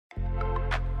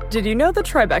Did you know the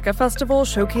Tribeca Festival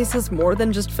showcases more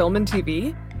than just film and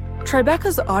TV?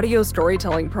 Tribeca's audio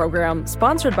storytelling program,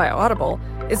 sponsored by Audible,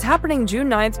 is happening June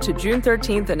 9th to June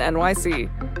 13th in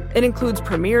NYC. It includes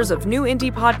premieres of new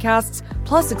indie podcasts,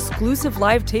 plus exclusive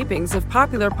live tapings of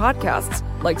popular podcasts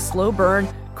like Slow Burn,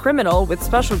 Criminal with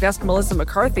special guest Melissa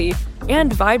McCarthy,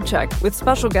 and Vibe Check with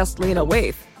special guest Lena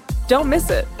Waithe. Don't miss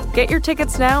it. Get your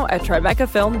tickets now at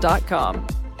tribecafilm.com.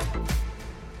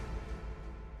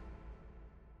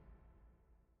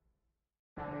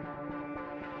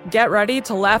 Get ready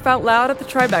to laugh out loud at the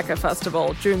Tribeca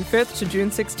Festival, June 5th to June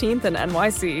 16th in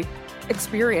NYC.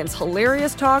 Experience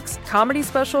hilarious talks, comedy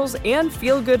specials, and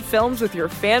feel-good films with your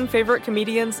fan-favorite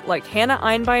comedians like Hannah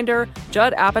Einbinder,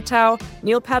 Judd Apatow,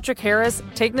 Neil Patrick Harris,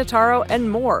 Tig Notaro,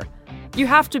 and more. You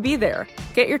have to be there.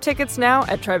 Get your tickets now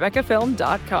at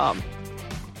tribecafilm.com.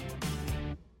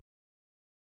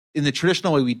 In the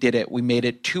traditional way we did it, we made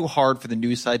it too hard for the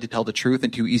news side to tell the truth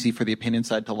and too easy for the opinion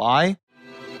side to lie.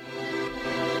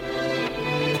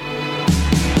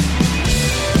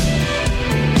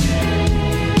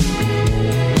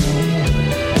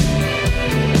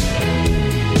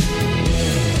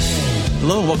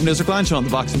 Hello and welcome to Ezra Klein Show on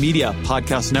the Vox Media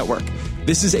Podcast Network.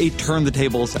 This is a Turn the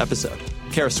Tables episode.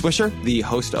 Kara Swisher, the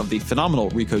host of the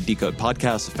phenomenal Recode Decode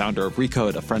podcast, founder of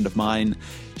Recode, a friend of mine,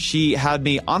 she had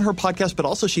me on her podcast, but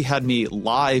also she had me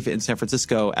live in San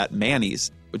Francisco at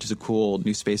Manny's, which is a cool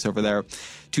new space over there,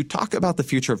 to talk about the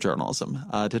future of journalism,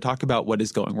 to talk about what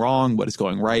is going wrong, what is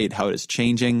going right, how it is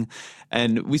changing.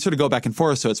 And we sort of go back and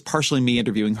forth. So it's partially me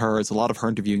interviewing her. It's a lot of her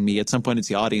interviewing me. At some point, it's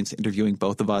the audience interviewing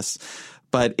both of us.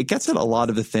 But it gets at a lot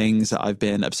of the things I've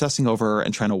been obsessing over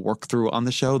and trying to work through on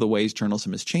the show, the ways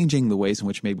journalism is changing, the ways in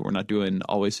which maybe we're not doing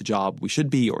always the job we should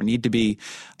be or need to be,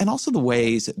 and also the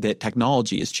ways that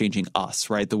technology is changing us,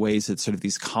 right? The ways that sort of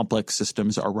these complex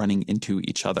systems are running into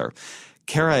each other.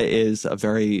 Kara is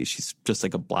she's just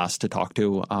like a blast to talk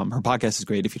to. Her podcast is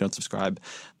great if you don't subscribe,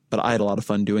 but I had a lot of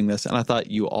fun doing this and I thought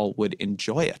you all would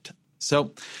enjoy it.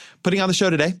 So putting on the show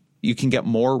today, you can get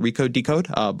more Recode Decode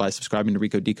by subscribing to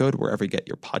Recode Decode wherever you get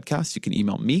your podcasts. You can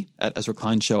email me at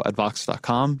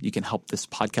EzraKleinShow@Vox.com. You can help this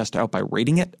podcast out by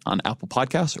rating it on Apple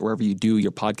Podcasts or wherever you do your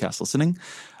podcast listening.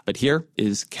 But here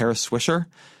is Kara Swisher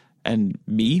and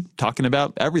me talking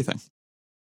about everything.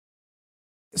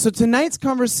 So tonight's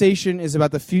conversation is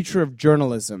about the future of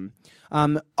journalism.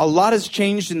 A lot has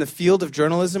changed in the field of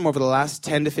journalism over the last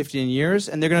 10 to 15 years,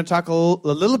 and they're going to talk a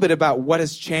little bit about what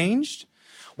has changed,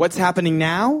 what's happening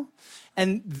now,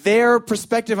 and their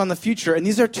perspective on the future. And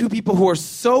these are two people who are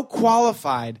so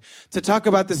qualified to talk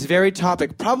about this very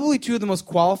topic, probably two of the most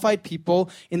qualified people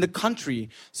in the country.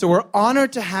 So we're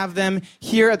honored to have them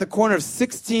here at the corner of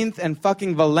 16th and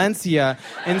fucking Valencia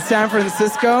in San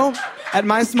Francisco at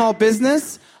My Small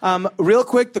Business. Real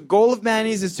quick, the goal of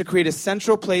Manny's is to create a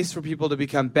central place for people to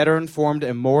become better informed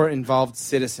and more involved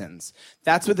citizens.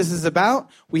 That's what this is about.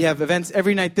 We have events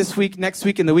every night this week, next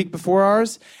week, and the week before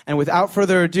ours. And without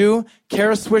further ado,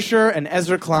 Kara Swisher and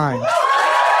Ezra Klein.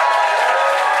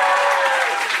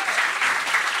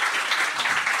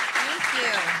 Thank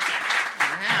you.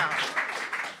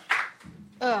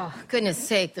 Wow. Oh, goodness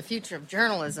sake, the future of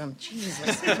journalism.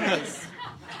 Jesus Christ.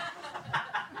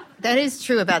 That is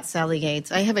true about Sally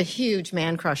Yates. I have a huge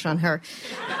man crush on her.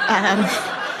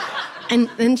 And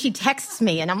then she texts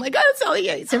me, and I'm like, oh, Sally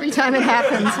Yates, every time it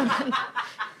happens.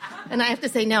 And I have to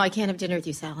say, no, I can't have dinner with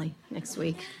you, Sally, next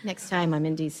week. Next time I'm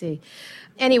in D.C.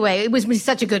 Anyway, it was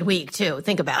such a good week, too.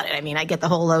 Think about it. I mean, I get the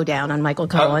whole lowdown on Michael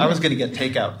Cohen. I was going to get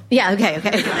takeout. Yeah, okay.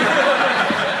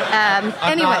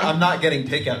 Anyway. I'm not getting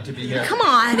takeout to be here. Come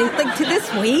on, like to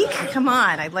this week? Come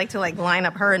on, I'd like to line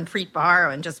up her and Preet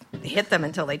Bharara and just hit them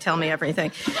until they tell me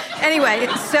everything. Anyway,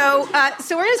 so we're going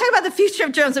to talk about the future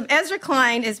of journalism. Ezra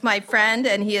Klein is my friend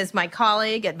and he is my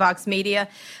colleague at Vox Media.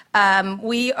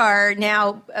 We are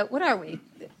now, what are we?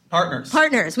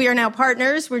 Partners. We are now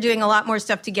partners. We're doing a lot more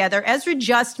stuff together. Ezra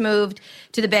just moved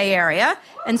to the Bay Area,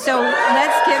 and so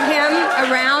let's give him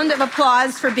a round of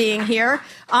applause for being here.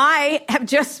 I have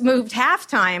just moved a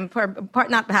third of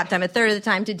the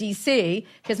time to D.C.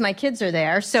 because my kids are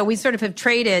there. So we sort of have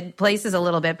traded places a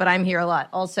little bit, but I'm here a lot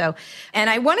also. And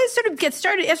I want to sort of get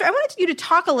started. Ezra, I wanted you to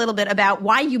talk a little bit about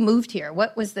why you moved here.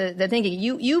 What was the thinking?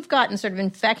 You've gotten sort of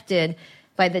infected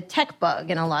by the tech bug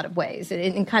in a lot of ways,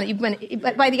 and kind of you've been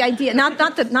by the idea, not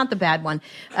the bad one,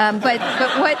 but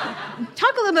what?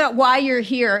 Talk a little bit about why you're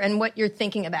here and what you're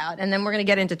thinking about, and then we're going to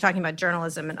get into talking about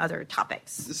journalism and other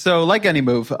topics. So, like any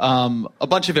move, a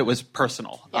bunch of it was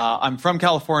personal. Yeah. I'm from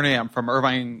California. I'm from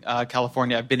Irvine,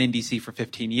 California. I've been in D.C. for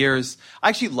 15 years. I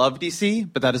actually love D.C.,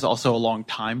 but that is also a long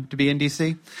time to be in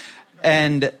D.C.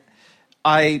 And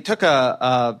I took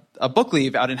a book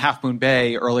leave out in Half Moon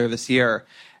Bay earlier this year,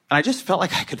 and I just felt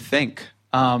like I could think.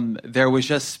 There was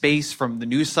just space from the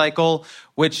news cycle,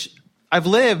 which I've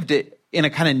lived in a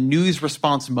kind of news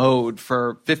response mode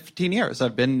for 15 years.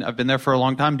 I've been there for a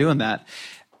long time doing that.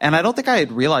 And I don't think I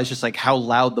had realized just like how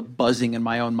loud the buzzing in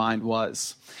my own mind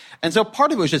was. And so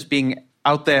part of it was just being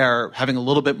out there, having a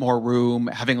little bit more room,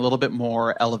 having a little bit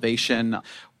more elevation.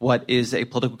 What is a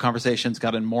political conversation's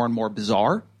gotten more and more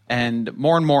bizarre. And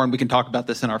more, and we can talk about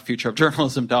this in our Future of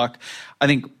Journalism talk, I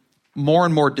think more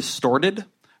and more distorted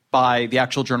by the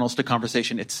actual journalistic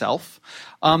conversation itself.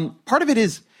 Part of it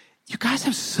is, you guys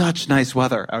have such nice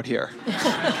weather out here.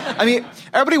 I mean,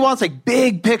 everybody wants like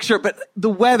big picture, but the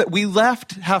weather, we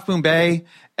left Half Moon Bay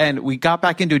and we got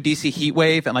back into a DC heat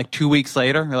wave, and like 2 weeks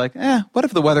later, we're like, what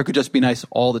if the weather could just be nice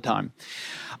all the time?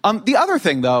 The other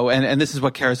thing though, and this is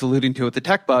what Kara's alluding to with the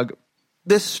tech bug,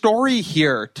 this story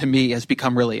here to me has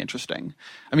become really interesting.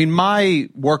 I mean, my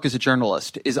work as a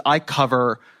journalist is I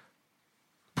cover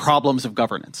problems of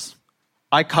governance.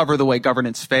 I cover the way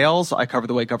governance fails. I cover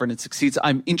the way governance succeeds.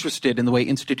 I'm interested in the way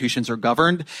institutions are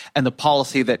governed and the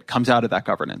policy that comes out of that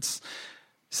governance.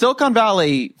 Silicon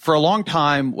Valley, for a long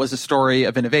time, was a story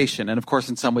of innovation, and of course,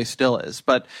 in some ways still is.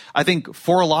 But I think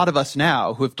for a lot of us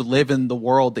now who have to live in the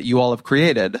world that you all have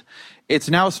created, it's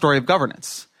now a story of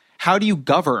governance. How do you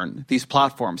govern these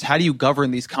platforms? How do you govern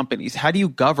these companies? How do you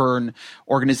govern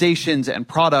organizations and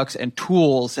products and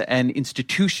tools and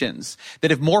institutions that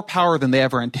have more power than they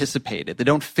ever anticipated? They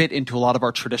don't fit into a lot of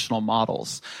our traditional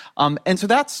models. And so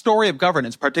that story of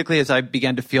governance, particularly as I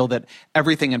began to feel that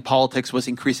everything in politics was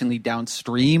increasingly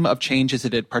downstream of changes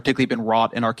that had particularly been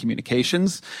wrought in our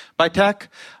communications by tech,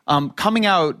 coming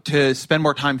out to spend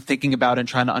more time thinking about and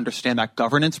trying to understand that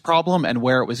governance problem and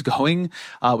where it was going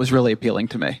was really appealing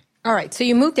to me. All right, so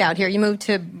you moved out here. You moved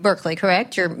to Berkeley,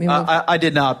 correct? I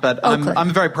did not, but I'm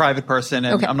a very private person,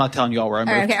 and I'm not telling you all where I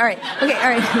moved.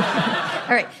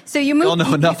 All right. So you moved. You all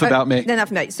know enough about me. Enough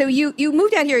about you. So you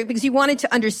moved out here because you wanted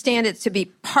to understand it to be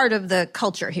part of the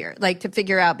culture here, like to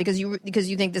figure out because you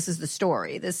think this is the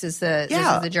story. This is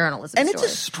the journalism and story.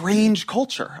 It's a strange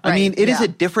culture. Right. I mean, it is a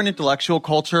different intellectual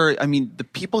culture. I mean, the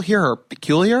people here are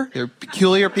peculiar. They're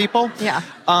peculiar people. Yeah.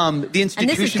 The institutions here are different. And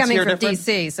this is coming from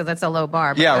DC, so that's a low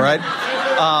bar. Yeah, right.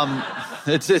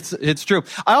 It's true.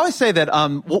 I always say that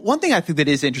one thing I think that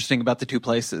is interesting about the two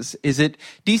places is that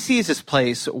DC is this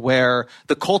place where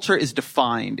the culture is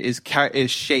defined, is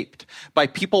shaped by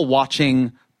people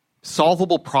watching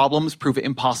solvable problems prove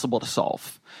impossible to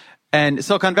solve. And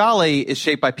Silicon Valley is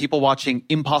shaped by people watching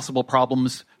impossible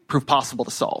problems prove possible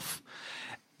to solve.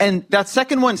 And that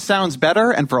second one sounds better,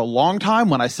 and for a long time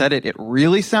when I said it, it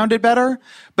really sounded better,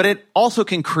 but it also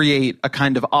can create a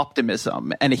kind of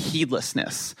optimism and a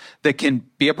heedlessness that can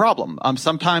be a problem.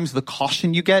 Sometimes the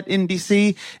caution you get in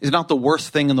DC is not the worst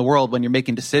thing in the world when you're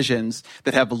making decisions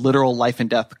that have literal life and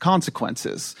death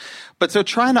consequences. But so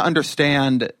trying to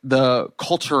understand the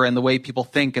culture and the way people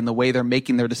think and the way they're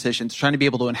making their decisions, trying to be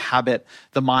able to inhabit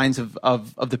the minds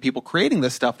of the people creating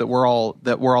this stuff that we're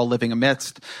all living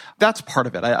amidst, that's part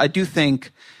of it. I do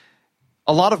think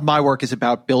a lot of my work is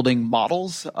about building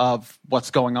models of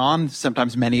what's going on,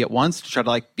 sometimes many at once, to try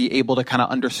to be able to kind of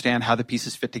understand how the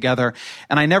pieces fit together.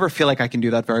 And I never feel like I can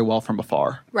do that very well from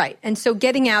afar. Right. And so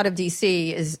getting out of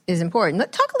DC is important.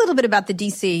 Let's talk a little bit about the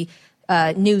DC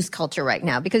news culture right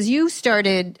now, because you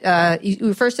started, you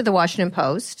were first at the Washington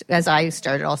Post, as I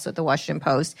started also at the Washington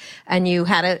Post, and you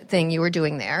had a thing you were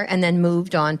doing there, and then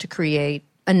moved on to create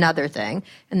another thing,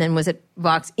 and then was at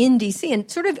Vox in DC, and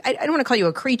sort of, I don't want to call you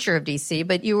a creature of DC,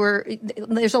 but you were a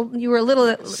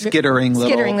little skittering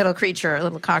little creature, a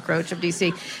little cockroach of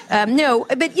DC. No,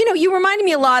 but you reminded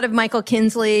me a lot of Michael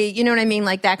Kinsley. You know what I mean,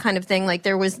 like that kind of thing. Like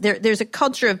there's a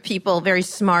culture of people, very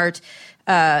smart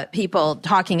people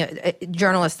talking,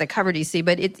 journalists that cover DC.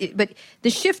 But the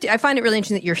shift, I find it really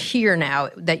interesting that you're here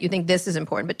now, that you think this is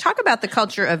important. But talk about the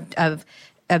culture of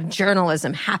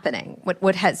journalism happening,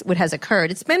 what has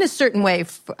occurred. It's been a certain way.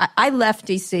 I left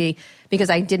DC because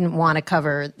I didn't want to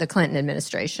cover the Clinton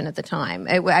administration at the time.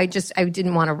 I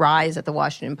didn't want to rise at the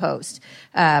Washington Post.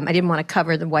 I didn't want to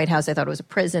cover the White House. I thought it was a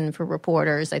prison for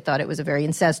reporters. I thought it was a very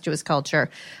incestuous culture.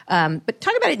 But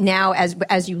talk about it now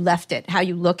as you left it, how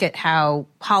you look at how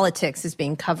politics is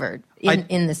being covered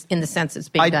in the sense it's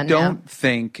being done now. I don't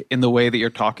think in the way that you're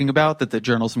talking about that the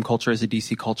journalism culture is a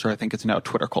DC culture. I think it's now a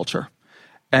Twitter culture.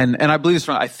 And I believe this.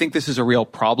 I think this is a real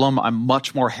problem. I'm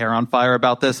much more hair on fire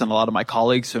about this than a lot of my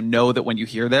colleagues. So know that when you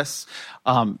hear this,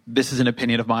 this is an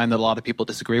opinion of mine that a lot of people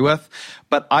disagree with.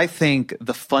 But I think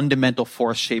the fundamental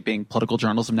force shaping political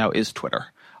journalism now is Twitter.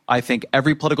 I think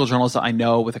every political journalist I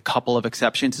know, with a couple of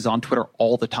exceptions, is on Twitter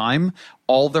all the time.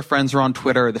 All their friends are on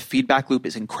Twitter. The feedback loop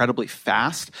is incredibly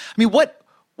fast. I mean, what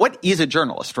is a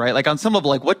journalist, right? Like on some level,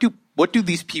 like what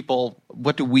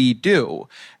do we do?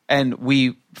 And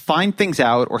we find things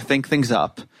out or think things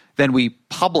up, then we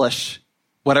publish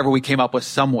whatever we came up with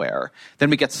somewhere,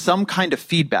 then we get some kind of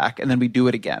feedback, and then we do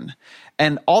it again.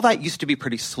 And all that used to be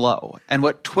pretty slow. And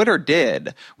what Twitter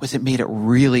did was it made it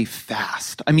really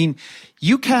fast. I mean,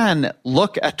 you can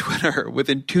look at Twitter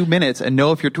within 2 minutes and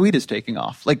know if your tweet is taking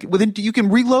off. Like you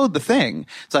can reload the thing.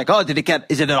 It's like, oh, is it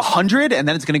at 100? And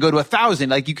then it's going to go to 1,000.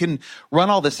 Like you can run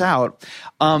all this out.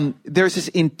 There's this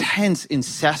intense,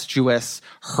 incestuous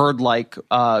herd-like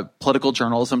political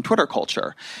journalism Twitter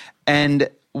culture. And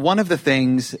one of the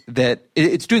things that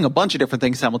it's doing a bunch of different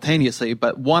things simultaneously,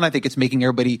 but one, I think it's making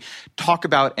everybody talk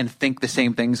about and think the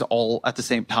same things all at the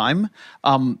same time.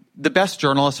 The best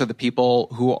journalists are the people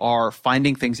who are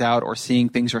finding things out or seeing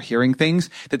things or hearing things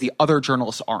that the other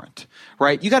journalists aren't,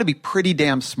 right? You got to be pretty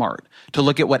damn smart to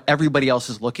look at what everybody else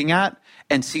is looking at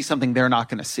and see something they're not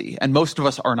going to see. And most of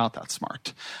us are not that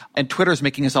smart. And Twitter is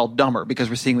making us all dumber because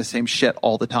we're seeing the same shit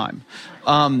all the time.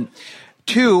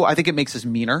 Two, I think it makes us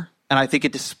meaner. And I think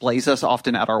it displays us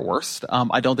often at our worst.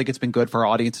 I don't think it's been good for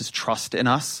our audience's trust in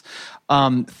us.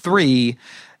 Three,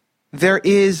 there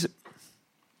is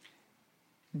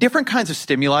different kinds of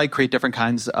stimuli create different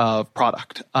kinds of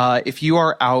product. If you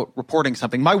are out reporting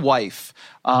something, my wife,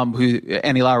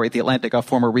 Annie Lowrey at The Atlantic, a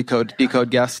former Recode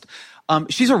Decode guest,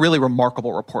 she's a really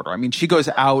remarkable reporter. I mean, she goes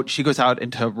out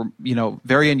into,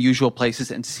 very unusual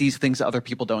places and sees things other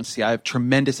people don't see. I have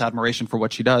tremendous admiration for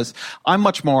what she does. I'm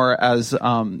much more, as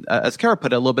Kara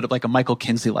put it, a little bit of like a Michael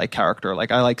Kinsey-like character.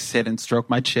 Like I sit and stroke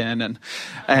my chin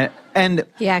and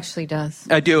he actually does.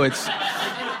 I do. It's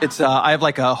I have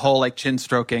like a whole like chin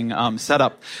stroking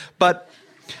setup, but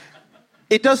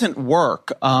it doesn't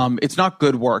work. It's not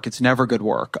good work. It's never good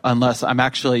work unless I'm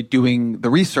actually doing the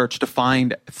research to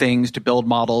find things, to build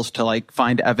models, to like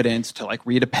find evidence, to like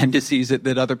read appendices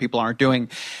that other people aren't doing.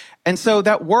 And so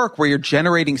that work where you're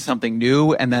generating something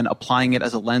new and then applying it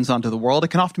as a lens onto the world, it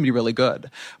can often be really good.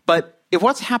 But if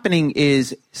what's happening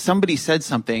is somebody said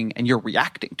something and you're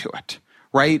reacting to it,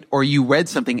 right? Or you read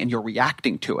something and you're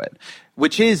reacting to it,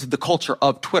 which is the culture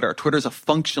of Twitter. Twitter is a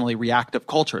functionally reactive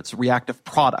culture. It's a reactive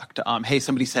product. Hey,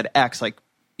 somebody said X,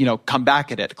 come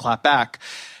back at it, clap back.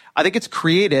 I think it's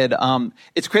created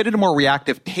a more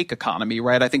reactive take economy,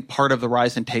 right? I think part of the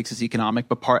rise in takes is economic,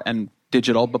 and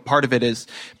digital, but part of it is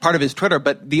Twitter.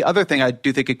 But the other thing I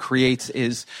do think it creates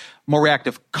is more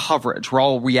reactive coverage. We're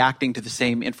all reacting to the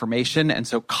same information, and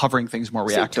so covering things more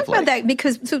reactively. So talk about that,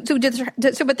 because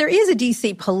but there is a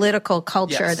DC political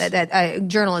culture, yes, that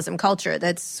journalism culture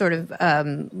that's sort of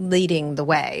leading the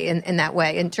way in that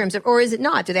way, in terms of, or is it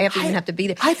not? Do they even have to be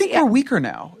there? I think they're weaker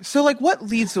now. So what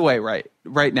leads the way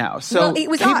right now? So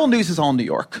cable news is all New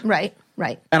York, right.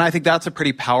 Right. And I think that's a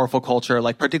pretty powerful culture,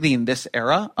 particularly in this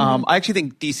era. I actually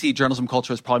think DC journalism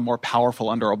culture is probably more powerful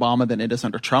under Obama than it is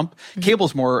under Trump.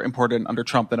 Cable's more important under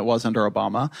Trump than it was under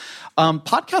Obama.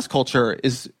 Podcast culture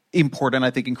is important,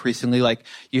 I think, increasingly. Like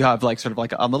you have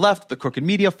on the left, the crooked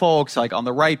media folks, like on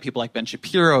the right, people like Ben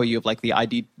Shapiro, you have like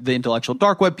the intellectual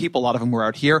dark web people, a lot of them were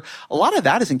out here. A lot of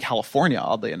that is in California,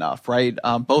 oddly enough, right?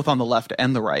 Both on the left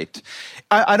and the right.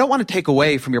 I don't want to take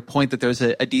away from your point that there's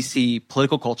a DC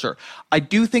political culture. I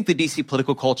do think the DC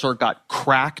political culture got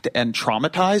cracked and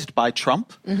traumatized by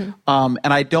Trump. And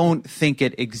I don't think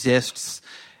it exists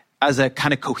as a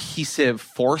kind of cohesive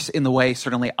force in the way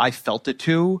certainly I felt it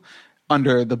to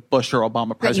under the Bush or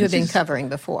Obama presidency. That you have been covering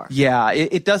before. Yeah,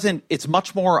 it doesn't, it's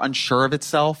much more unsure of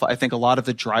itself. I think a lot of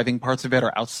the driving parts of it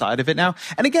are outside of it now.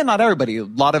 And again, not everybody. A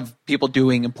lot of people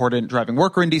doing important driving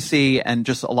work are in DC, and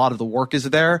just a lot of the work is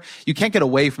there. You can't get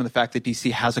away from the fact that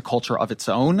DC has a culture of its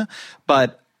own,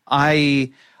 but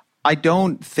I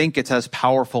don't think it's as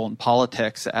powerful in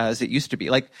politics as it used to be.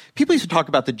 Like, people used to talk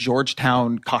about the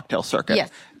Georgetown cocktail circuit. Yes.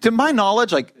 To my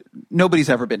knowledge, nobody's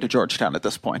ever been to Georgetown at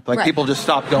this point. Right. People just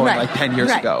stopped going 10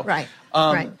 years ago. Right.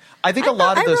 I think a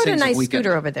lot of those things I rode a nice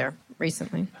scooter over there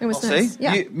recently. It was nice. See?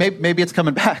 Yeah. Maybe it's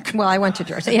coming back. Well, I went to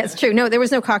Georgetown. Yeah, it's true. No, there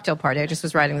was no cocktail party. I just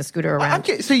was riding the scooter around.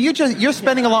 So you're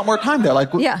spending a lot more time there.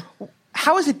 Yeah.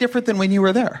 How is it different than when you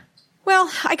were there?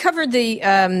 Well, I covered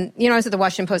I was at the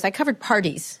Washington Post. I covered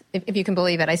parties, if you can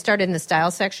believe it. I started in the style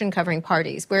section covering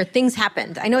parties where things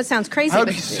happened. I know it sounds crazy. I would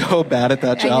be so bad at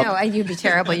that job. I know. You'd be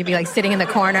terrible. You'd be like sitting in the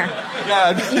corner.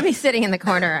 God. You'd be sitting in the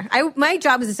corner. My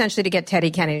job was essentially to get Teddy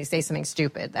Kennedy to say something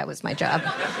stupid. That was my job,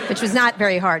 which was not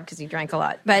very hard because he drank a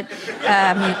lot. But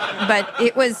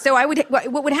it was, so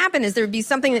what would happen is there would be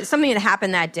something that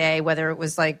happened that day, whether it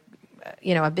was like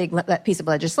a big piece of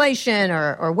legislation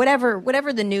or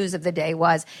whatever the news of the day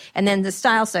was. And then the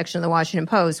style section of the Washington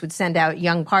Post would send out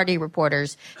young party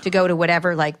reporters to go to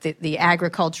whatever, like the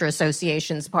Agriculture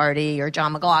Association's party, or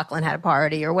John McLaughlin had a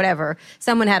party, or whatever.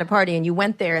 Someone had a party, and you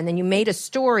went there, and then you made a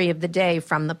story of the day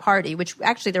from the party, which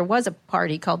actually there was a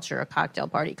party culture, a cocktail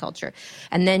party culture.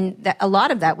 And then a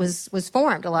lot of that was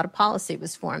formed. A lot of policy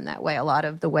was formed that way. A lot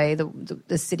of the way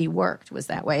the city worked was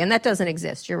that way. And that doesn't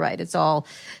exist. You're right. It's all,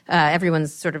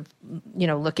 everyone's sort of,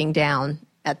 looking down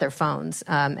at their phones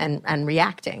and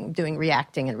reacting to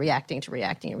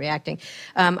reacting.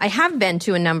 I have been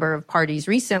to a number of parties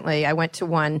recently. I went to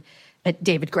one at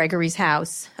David Gregory's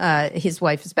house. His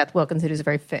wife is Beth Wilkinson, who's a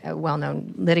very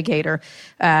well-known litigator.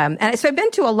 And so I've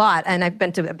been to a lot, and I've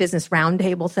been to a business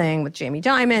roundtable thing with Jamie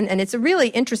Dimon, and it's a really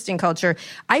interesting culture.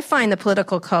 I find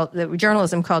the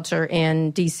journalism culture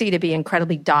in D.C. to be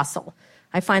incredibly docile.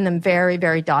 I find them very,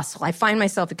 very docile. I find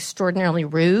myself extraordinarily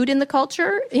rude in the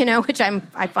culture, which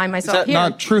I find myself here. Is that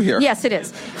not true here? Yes, it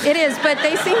is. It is, but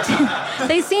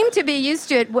they seem to be used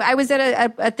to it. I was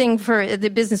at a thing for the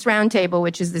Business Roundtable,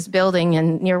 which is this building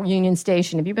near Union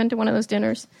Station. Have you been to one of those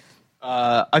dinners?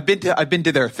 I've been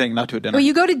to their thing, not to a dinner. Well,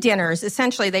 you go to dinners.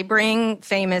 Essentially, they bring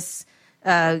famous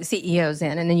CEOs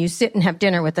in, and then you sit and have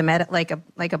dinner with them at like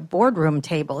a boardroom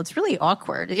table. It's really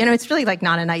awkward. It's really like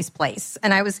not a nice place.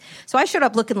 And I showed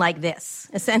up looking like this,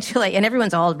 essentially, and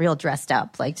everyone's all real dressed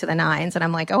up, like to the nines. And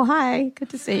I'm like, oh, hi,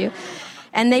 good to see you.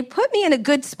 And they put me in a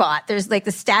good spot. There's like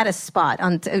the status spot.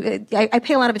 I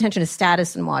pay a lot of attention to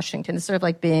status in Washington. It's sort of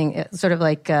like being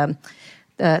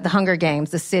the Hunger Games,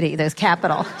 the city, the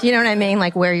capital. You know what I mean?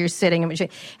 Like where you're sitting.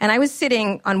 And I was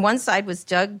sitting, on one side was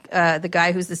Doug, the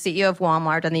guy who's the CEO of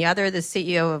Walmart, on the other, the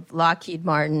CEO of Lockheed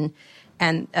Martin,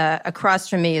 and across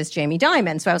from me is Jamie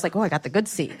Dimon. So I was like, oh, I got the good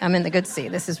seat. I'm in the good seat.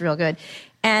 This is real good.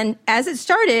 And as it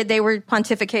started, they were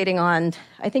pontificating on,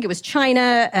 I think it was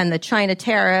China and the China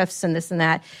tariffs and this and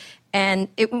that. And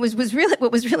what was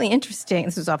really interesting.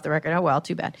 This was off the record. Oh well,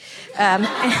 too bad. And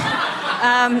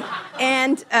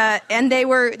they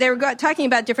were talking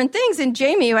about different things. And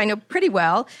Jamie, who I know pretty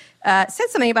well, said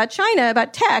something about China,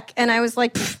 about tech, and I was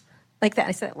like that.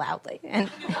 I said it loudly, and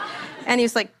he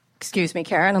was like, "Excuse me,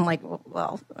 Karen." I'm like,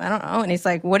 well, I don't know. And he's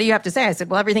like, "What do you have to say?" I said,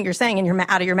 "Well, everything you're saying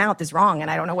out of your mouth is wrong,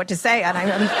 and I don't know what to say." And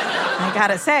I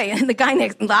gotta say, and the guy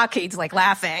next Lockheed's like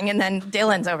laughing, and then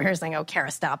Dylan's over here saying, "Oh,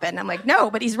 Kara, stop it." And I'm like, "No,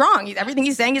 but he's wrong. Everything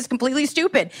he's saying is completely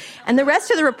stupid." And the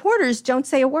rest of the reporters don't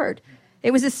say a word.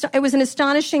 It was an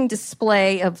astonishing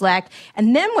display of lack.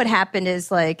 And then what happened is,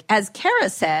 like, as Kara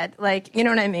said, like, you know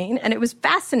what I mean? And it was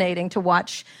fascinating to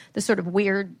watch the sort of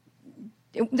weird.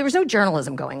 There was no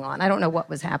journalism going on. I don't know what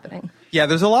was happening. Yeah,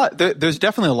 there's a lot. There's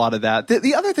definitely a lot of that.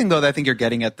 The other thing, though, that I think you're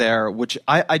getting at there, which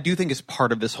I do think is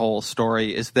part of this whole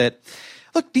story, is that,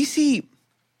 look, DC,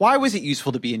 why was it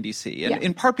useful to be in DC? And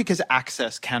in part because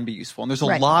access can be useful. And there's a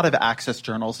lot of access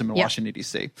journalism in Washington,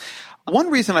 DC.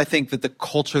 One reason I think that the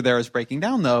culture there is breaking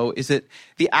down, though, is that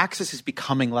the access is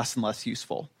becoming less and less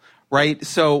useful. Right.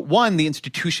 So one, the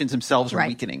institutions themselves are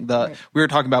weakening. We were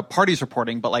talking about parties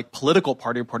reporting, but like political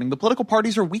party reporting, the political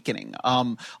parties are weakening.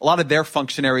 A lot of their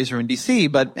functionaries are in DC,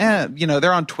 but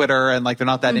they're on Twitter and like they're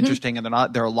not that interesting, and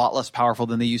they're a lot less powerful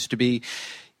than they used to be.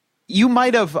 You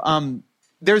might have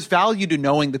there's value to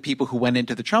knowing the people who went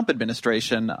into the Trump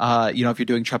administration, if you're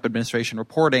doing Trump administration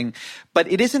reporting,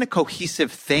 but it isn't a cohesive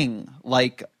thing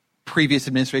like previous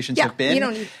administrations have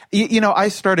been. I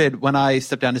started when I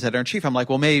stepped down as editor-in-chief. I'm like,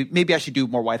 well, maybe I should do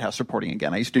more White House reporting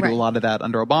again. I used to do a lot of that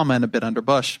under Obama and a bit under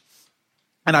Bush.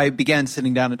 And I began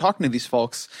sitting down and talking to these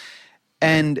folks.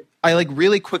 And I like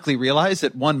really quickly realized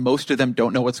that, one, most of them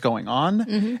don't know what's going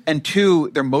on. And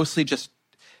two, they're mostly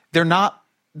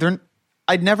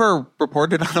I'd never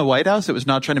reported on a White House. It was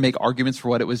not trying to make arguments for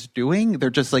what it was doing. They're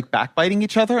just like backbiting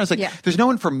each other. I was like, there's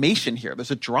no information here.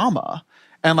 There's a drama.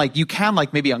 And like you can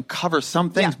like maybe uncover some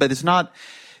things, but it's not.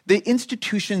 The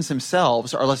institutions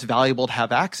themselves are less valuable to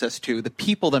have access to. The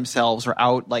people themselves are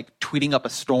out like tweeting up a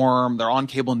storm. They're on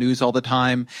cable news all the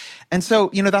time. And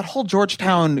so, that whole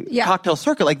Georgetown cocktail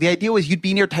circuit, like the idea was you'd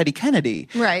be near Teddy Kennedy.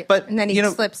 Right. But, and then he'd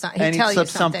slip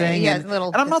something. Yeah,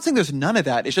 and I'm not saying there's none of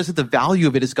that. It's just that the value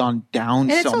of it has gone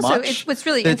down so much. It's what's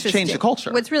really interesting. It's changed the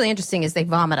culture. What's really interesting is they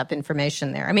vomit up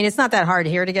information there. I mean, it's not that hard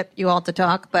here to get you all to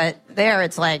talk, but there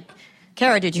it's like,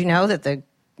 Kara, did you know that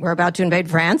we're about to invade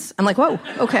France? I'm like, whoa,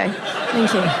 okay,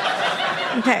 thank you.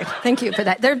 Okay, thank you for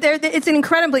that. It's an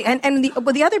incredibly, and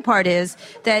the other part is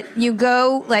that you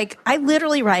go, like, I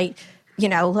literally write,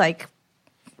 like,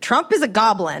 Trump is a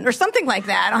goblin or something like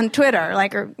that on Twitter,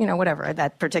 like, or, whatever,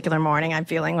 that particular morning I'm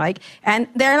feeling like, and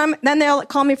then they'll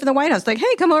call me from the White House, like,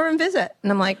 hey, come over and visit.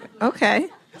 And I'm like, okay.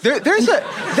 That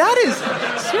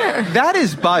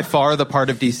is by far the part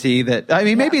of DC that, I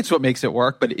mean, maybe it's what makes it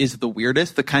work, but is the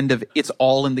weirdest, the kind of it's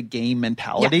all in the game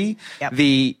mentality.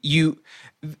 Yep.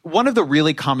 One of the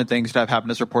really common things that have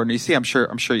happened as a reporter in DC, I'm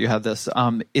sure you have this,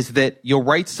 is that you'll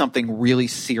write something really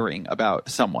searing about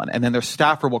someone, and then their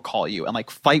staffer will call you and like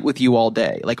fight with you all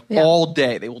day, all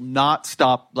day. They will not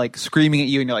stop like screaming at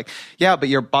you, and you're like, yeah, but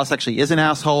your boss actually is an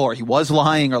asshole, or he was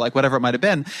lying, or like whatever it might have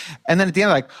been. And then at the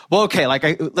end, like, well, okay,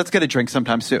 let's get a drink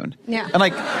sometime soon. Yeah. And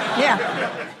like,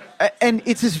 yeah. And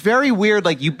it's this very weird,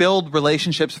 like, you build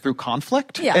relationships through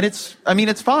conflict. Yeah. And it's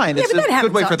fine. Yeah, it's but that a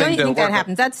good way for them to work. Don't you think that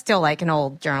happens? That's still like an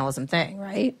old journalism thing,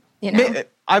 right? You know?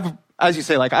 As you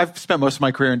say, like, I've spent most of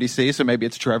my career in DC, so maybe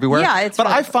it's true everywhere. Yeah, but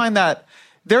I find that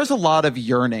there's a lot of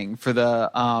yearning for the,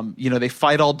 they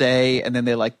fight all day and then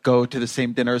they like go to the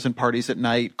same dinners and parties at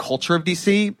night culture of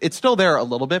DC. It's still there a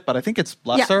little bit, but I think it's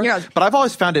lesser. Yeah. But I've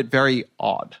always found it very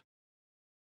odd.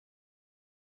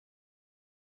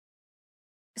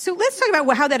 So let's talk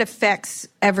about how that affects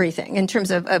everything in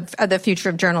terms of the future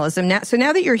of journalism. Now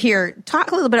that you're here,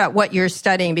 talk a little bit about what you're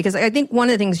studying, because I think one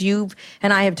of the things you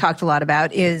and I have talked a lot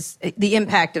about is the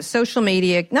impact of social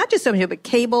media, not just social media, but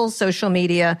cable, social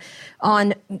media,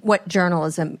 on what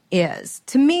journalism is.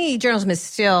 To me, journalism is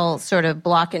still sort of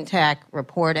block and tack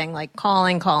reporting, like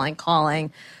calling,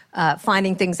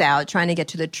 finding things out, trying to get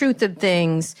to the truth of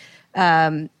things,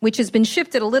 which has been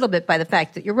shifted a little bit by the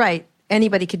fact that you're right.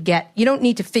 Anybody could you don't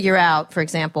need to figure out, for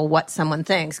example, what someone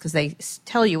thinks, because they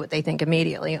tell you what they think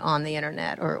immediately on the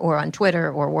internet or on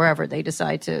Twitter or wherever they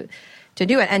decide to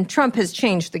do it. And Trump has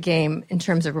changed the game in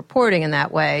terms of reporting in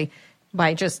that way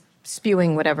by just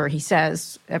spewing whatever he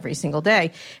says every single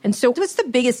day. And so what's the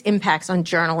biggest impacts on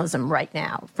journalism right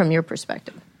now from your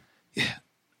perspective? Yeah.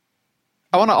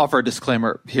 I want to offer a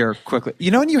disclaimer here quickly.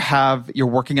 You know when you're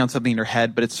working on something in your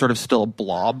head, but it's sort of still a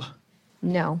blob?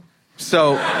 No.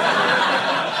 So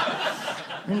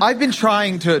I've been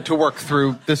trying to work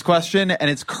through this question, and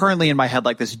it's currently in my head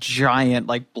like this giant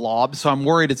like blob. So I'm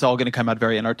worried it's all going to come out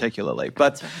very inarticulately.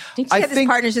 But I think this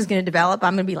partner's just going to develop.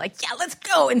 I'm going to be like, yeah, let's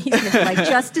go, and he's going to be like,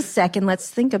 just a second, let's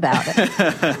think about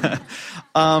it.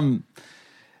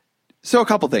 So a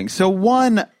couple things. So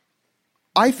one,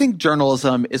 I think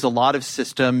journalism is a lot of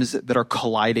systems that are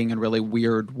colliding in really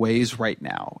weird ways right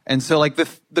now. And so like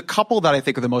the couple that I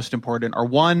think are the most important are,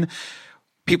 one,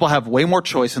 people have way more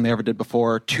choice than they ever did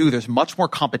before. Two, there's much more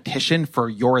competition for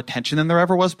your attention than there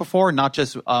ever was before, not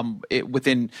just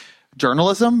within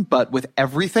journalism, but with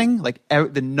everything, like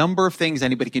the number of things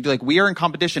anybody can do. Like we are in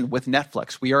competition with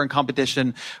Netflix. We are in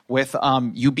competition with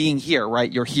you being here,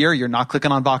 right? You're here. You're not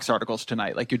clicking on Vox articles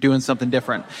tonight. Like you're doing something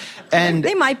different. And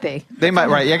they might be. They might,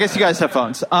 right? Yeah, I guess you guys have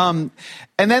phones. And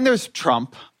then there's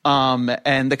Trump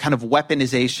and the kind of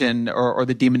weaponization or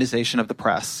the demonization of the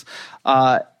press.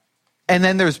 And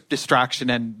then there's distraction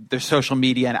and there's social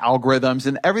media and algorithms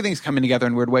and everything's coming together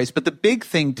in weird ways. But the big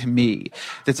thing to me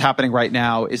that's happening right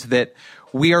now is that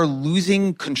we are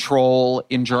losing control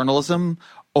in journalism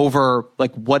over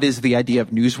like what is the idea of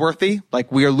newsworthy. Like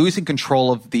we are losing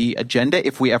control of the agenda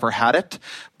if we ever had it.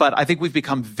 But I think we've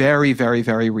become very, very,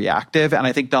 very reactive. And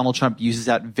I think Donald Trump uses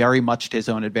that very much to his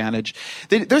own advantage.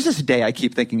 There's this day I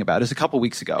keep thinking about. It was a couple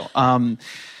weeks ago.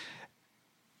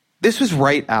 This was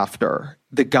right after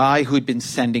the guy who'd been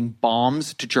sending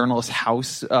bombs to journalists'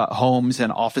 homes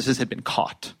and offices had been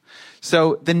caught.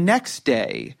 So the next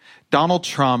day, Donald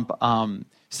Trump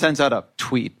sends out a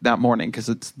tweet that morning because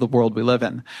it's the world we live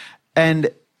in. And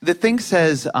the thing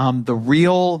says and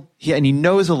he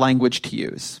knows a language to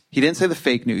use. He didn't say the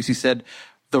fake news. He said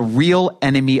the real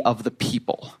enemy of the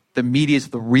people. The media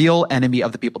is the real enemy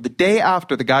of the people. The day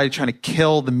after the guy trying to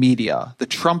kill the media, the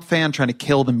Trump fan trying to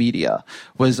kill the media,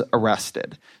 was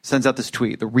arrested, sends out this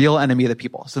tweet, the real enemy of the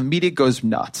people. So the media goes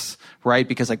nuts, right?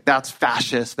 Because like that's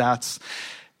fascist.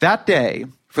 That day,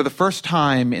 for the first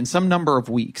time in some number of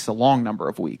weeks, a long number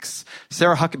of weeks,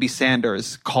 Sarah Huckabee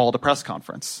Sanders called a press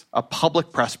conference, a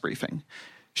public press briefing.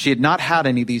 She had not had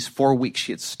any of these 4 weeks.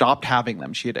 She had stopped having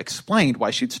them. She had explained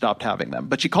why she'd stopped having them.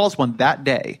 But she calls one that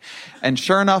day. And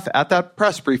sure enough, at that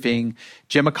press briefing,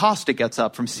 Jim Acosta gets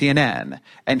up from CNN.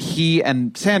 And he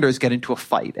and Sanders get into a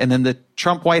fight. And then the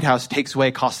Trump White House takes away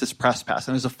Acosta's press pass.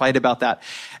 And there's a fight about that.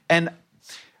 And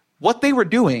what they were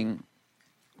doing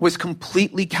was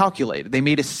completely calculated. They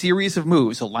made a series of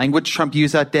moves. The language Trump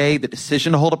used that day, the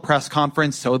decision to hold a press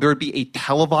conference, so there would be a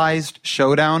televised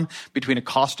showdown between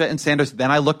Acosta and Sanders. Then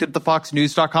I looked at the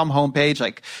FoxNews.com homepage.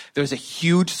 Like, there was a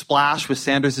huge splash with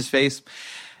Sanders' face.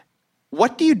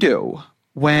 What do you do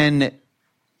when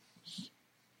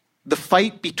the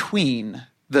fight between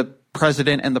the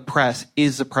president and the press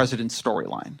is the president's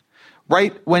storyline?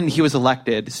 right when he was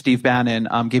elected, Steve Bannon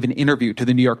gave an interview to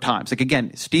the New York Times. Like,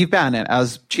 again, Steve Bannon,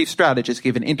 as chief strategist,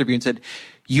 gave an interview and said,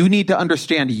 you need to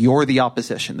understand you're the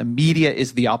opposition. The media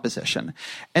is the opposition.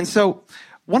 And so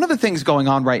one of the things going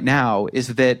on right now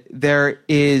is that there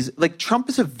is, like, Trump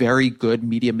is a very good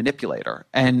media manipulator.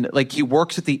 And, like, he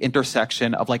works at the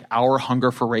intersection of, like, our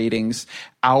hunger for ratings,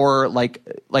 our, like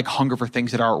hunger for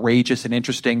things that are outrageous and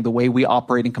interesting, the way we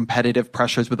operate in competitive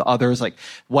pressures with others, like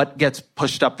what gets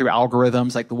pushed up through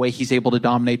algorithms, like the way he's able to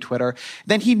dominate Twitter.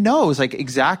 Then he knows, like,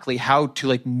 exactly how to,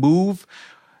 like, move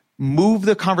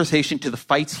the conversation to the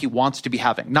fights he wants to be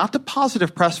having. Not the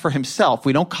positive press for himself.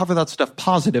 We don't cover that stuff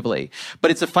positively, but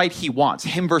it's a fight he wants.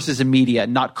 Him versus the media,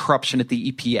 not corruption at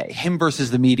the EPA. Him versus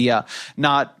the media,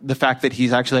 not the fact that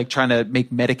he's actually, like, trying to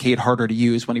make Medicaid harder to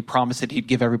use when he promised that he'd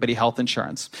give everybody health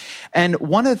insurance. And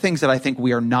one of the things that I think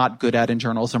we are not good at in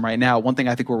journalism right now, one thing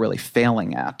I think we're really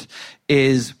failing at,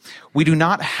 is we do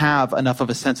not have enough of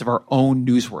a sense of our own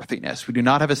newsworthiness. We do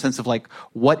not have a sense of, like,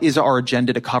 what is our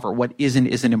agenda to cover, what isn't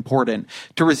important,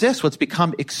 to resist what's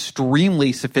become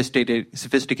extremely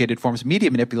sophisticated forms of media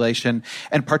manipulation,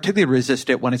 and particularly resist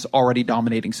it when it's already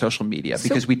dominating social media,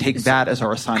 because we take that as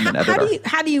our assignment editor.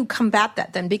 How do you combat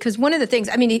that then? Because one of the things,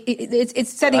 I mean,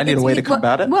 it's setting. I need a way to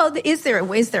combat it. Well, is there a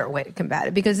way to combat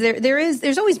it? Because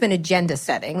there's always been agenda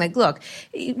setting. Like, look,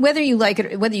 whether you like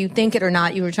it, whether you think it or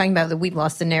not, you were talking about that we've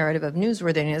lost the narrative of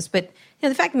newsworthiness. But, you know,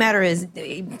 the fact of the matter is,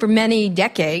 for many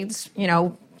decades, you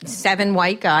know, 7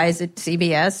 white guys at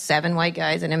CBS, 7 white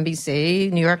guys at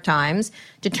NBC, New York Times,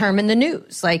 determine the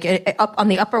news, like up on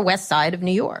the Upper West Side of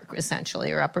New York,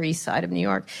 essentially, or Upper East Side of New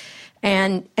York.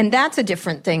 And that's a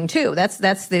different thing too. That's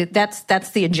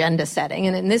the agenda setting.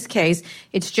 And in this case,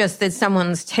 it's just that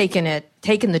someone's taken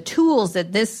the tools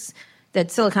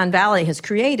that Silicon Valley has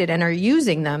created and are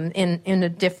using them in a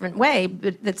different way.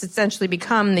 But that's essentially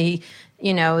become the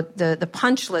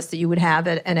punch list that you would have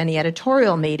at any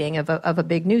editorial meeting of a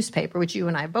big newspaper, which you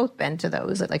and I have both been to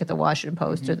those, like at the Washington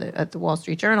Post or at the Wall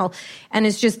Street Journal. And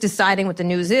it's just deciding what the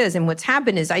news is. And what's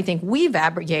happened is, I think we've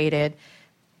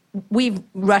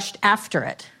rushed after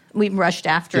it. We've rushed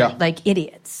after it like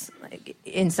idiots, like,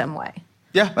 in some way.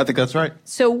 Yeah, I think that's right.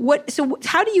 So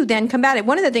how do you then combat it?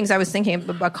 One of the things I was thinking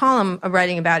about a column of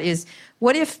writing about is,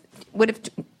 what if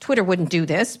Twitter wouldn't do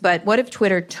this, but what if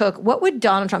Twitter what would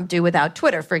Donald Trump do without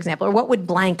Twitter, for example, or what would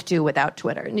blank do without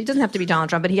Twitter? And it doesn't have to be Donald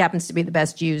Trump, but he happens to be the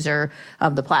best user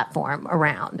of the platform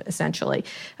around, essentially.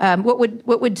 What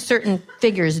would certain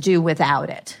figures do without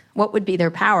it? What would be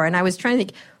their power? And I was trying to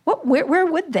think, where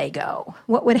would they go?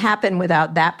 What would happen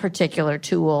without that particular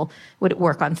tool? Would it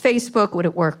work on Facebook? Would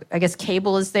it work? I guess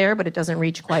cable is there, but it doesn't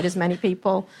reach quite as many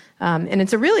people. And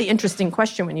it's a really interesting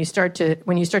question when you start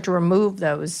to remove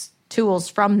those tools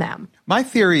from them. My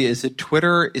theory is that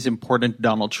Twitter is important to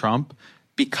Donald Trump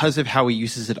because of how he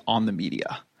uses it on the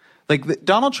media. Like,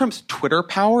 Donald Trump's Twitter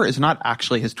power is not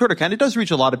actually his Twitter account. It does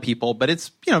reach a lot of people, but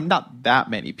it's, not that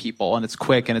many people, and it's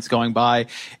quick and it's going by.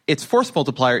 Its force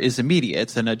multiplier is the media.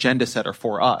 It's an agenda setter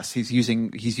for us. He's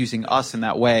using us in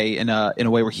that way, in a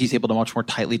way where he's able to much more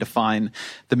tightly define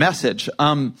the message.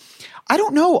 I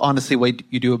don't know, honestly, what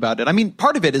you do about it. I mean,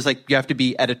 part of it is, like, you have to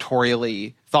be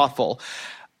editorially thoughtful.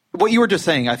 What you were just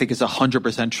saying, I think, is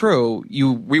 100% true.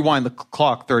 You rewind the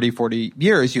clock 30, 40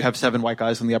 years, you have 7 white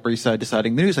guys on the Upper East Side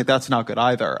deciding the news. Like, that's not good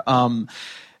either.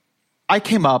 I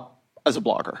came up as a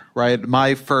blogger, right?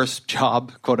 My first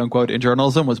job, quote unquote, in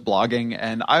journalism was blogging.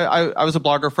 And I was a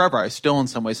blogger forever. I still, in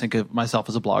some ways, think of myself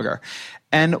as a blogger.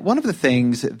 And one of the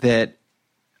things that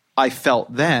I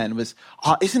felt then was,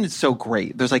 isn't it so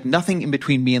great? There's, like, nothing in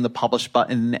between me and the publish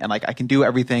button, and, like, I can do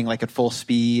everything, like, at full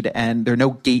speed, and there are no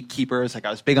gatekeepers. Like,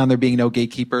 I was big on there being no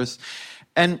gatekeepers.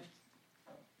 And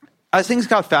as things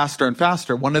got faster and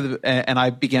faster, and I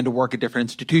began to work at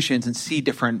different institutions and see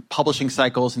different publishing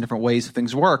cycles and different ways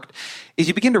things worked, is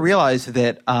you begin to realize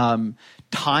that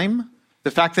time,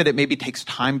 the fact that it maybe takes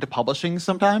time to publishing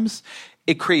sometimes,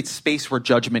 it creates space where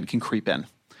judgment can creep in.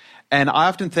 And I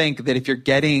often think that if you're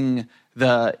getting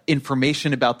the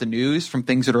information about the news from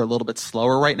things that are a little bit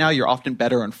slower right now, you're often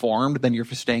better informed than you're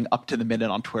for staying up to the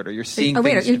minute on Twitter. You're seeing things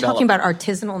are you develop. Talking about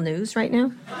artisanal news right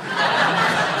now?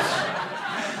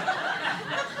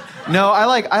 No, I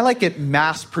like it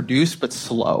mass-produced but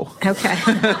slow. Okay.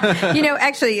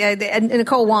 Actually,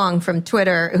 Nicole Wong from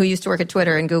Twitter, who used to work at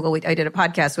Twitter and Google, I did a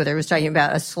podcast with her, was talking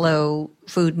about a slow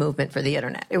food movement for the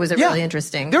internet. It was really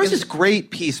interesting. There was this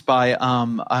great piece by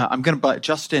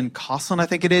Justin Coslin, I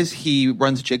think it is. He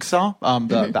runs Jigsaw,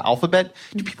 the Alphabet.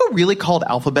 Do people really call it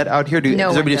Alphabet out here? Does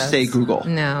everybody just say Google?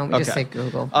 No, we just say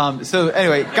Google. So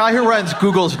anyway, guy who runs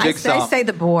Google's Jigsaw. I say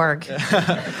the Borg.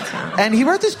 And he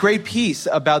wrote this great piece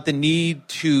about the need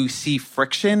to see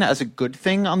friction as a good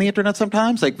thing on the internet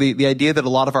sometimes. Like the idea that a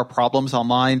lot of our problems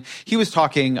online, he was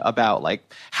talking about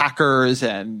like hackers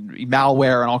and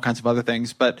malware and all kinds of other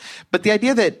things. But the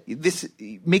idea that this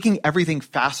making everything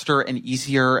faster and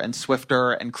easier and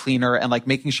swifter and cleaner and like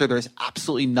making sure there's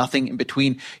absolutely nothing in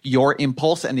between your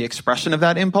impulse and the expression of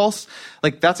that impulse,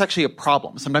 like that's actually a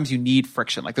problem. Sometimes you need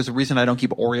friction. Like there's a reason I don't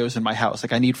keep Oreos in my house.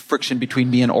 Like I need friction between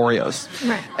me and Oreos.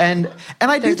 Right. And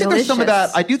I do think there's some of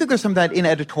that. delicious. I do think there's some of that in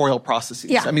editorial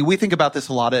processes. Yeah. I mean, we think about this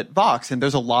a lot at Vox, and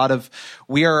there's a lot of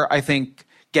we are, I think,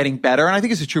 getting better, and I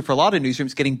think this is true for a lot of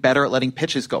newsrooms, getting better at letting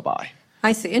pitches go by.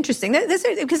 I see. Interesting.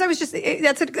 Because I was just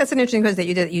that's an interesting question that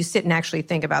you did. That you sit and actually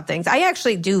think about things. I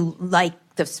actually do like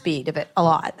the speed of it a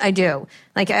lot. I do.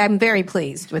 Like I'm very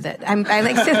pleased with it. I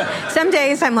like some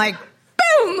days I'm like,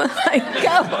 boom, I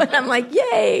go, and I'm like,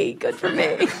 yay, good for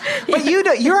me. But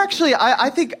you're actually. I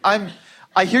think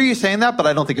I hear you saying that, but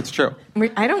I don't think it's true.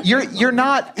 I don't. You're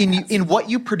not in what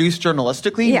you produce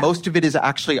journalistically. Yeah. Most of it is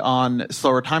actually on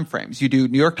slower time frames. You do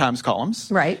New York Times columns,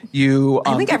 Right. You.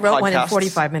 I think do I wrote one in podcasts,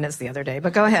 45 minutes the other day.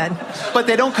 But go ahead. but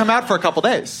they don't come out for a couple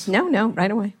days. No,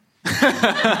 right away.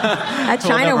 That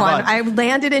China never one, mind. I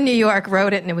landed in New York,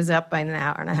 wrote it, and it was up by an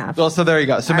hour and a half. Well, so there you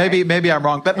go. So All maybe right. I'm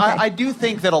wrong, but Okay. I do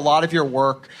think that a lot of your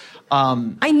work.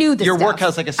 I knew this Your stuff. work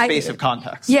has like a space of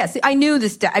context. Yes, I knew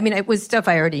this stuff. I mean, it was stuff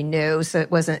I already knew, so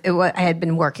I had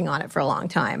been working on it for a long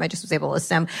time. I just was able to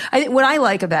assemble. What I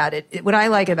like about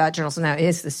journalism now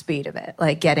is the speed of it,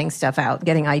 like getting stuff out,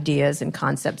 getting ideas and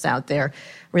concepts out there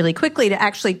really quickly to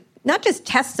actually not just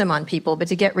test them on people, but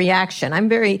to get reaction.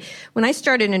 When I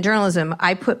started in journalism,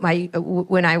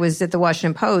 when I was at the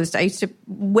Washington Post, I used to,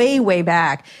 way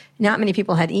back, not many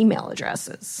people had email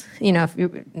addresses. Not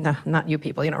you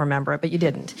people, you don't remember it, but you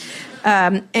didn't.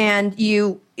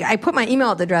 I put my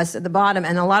email address at the bottom,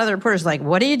 and a lot of the reporters were like,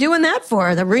 what are you doing that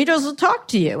for? The readers will talk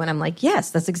to you. And I'm like,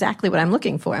 yes, that's exactly what I'm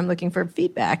looking for. I'm looking for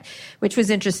feedback, which was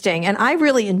interesting. And I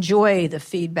really enjoy the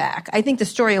feedback. I think the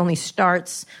story only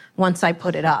starts once I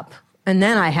put it up. And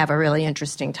then I have a really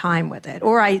interesting time with it.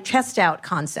 Or I test out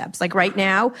concepts. Like right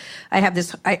now, I have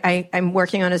this, I'm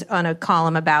working on a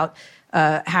column about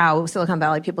how Silicon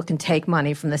Valley people can take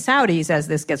money from the Saudis as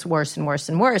this gets worse and worse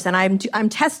and worse. And I'm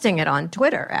testing it on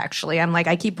Twitter, actually.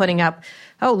 I keep putting up,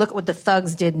 oh, look at what the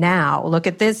thugs did now. Look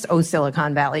at this, oh,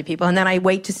 Silicon Valley people. And then I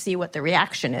wait to see what the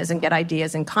reaction is and get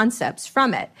ideas and concepts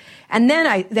from it. And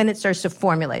then it starts to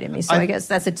formulate in me. So I guess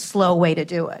that's a slow way to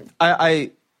do it.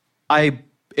 I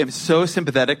am so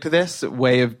sympathetic to this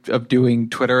way of doing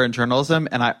Twitter and journalism,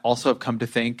 and I also have come to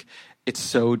think it's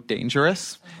so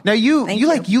dangerous. Now you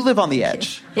live on the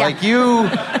edge. Yeah.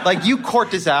 You court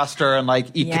disaster and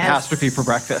eat catastrophe for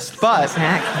breakfast. But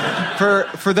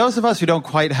Exactly. for those of us who don't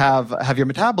quite have your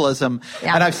metabolism,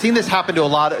 and I've seen this happen to a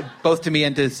lot, both to me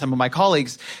and to some of my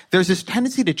colleagues, there's this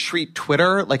tendency to treat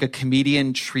Twitter like a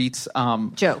comedian treats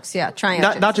Jokes, yeah.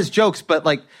 not just jokes, but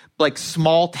like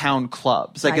small town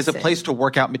clubs, as a place to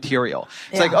work out material.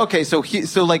 It's like, okay, so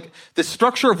the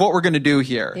structure of what we're going to do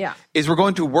here is we're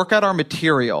going to work out our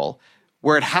material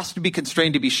where it has to be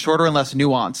constrained to be shorter and less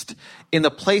nuanced in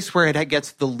the place where it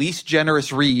gets the least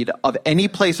generous read of any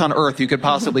place on earth you could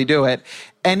possibly do it.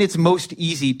 And it's most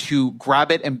easy to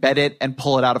grab it, embed it, and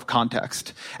pull it out of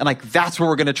context. And that's where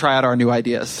we're going to try out our new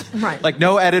ideas. Right.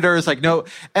 No editors, no.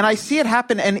 And I see it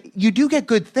happen, and you do get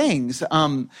good things.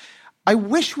 I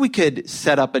wish we could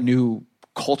set up a new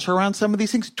culture around some of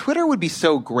these things. Twitter would be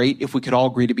so great if we could all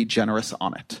agree to be generous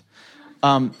on it.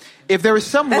 If there was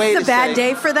some way to That's a bad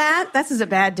day for that? This is a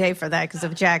bad day for that because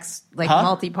of Jack's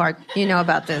multi-part. You know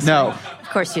about this. No. Right? Of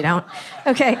course you don't.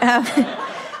 Okay.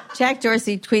 Jack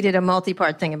Dorsey tweeted a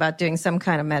multi-part thing about doing some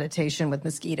kind of meditation with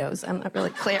mosquitoes. I'm not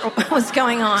really clear what was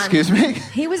going on. Excuse me?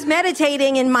 He was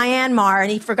meditating in Myanmar, and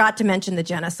he forgot to mention the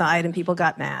genocide, and people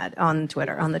got mad on the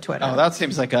Twitter. Oh, that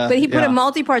seems like a... But he put a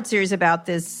multi-part series about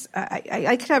this.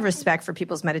 I could have respect for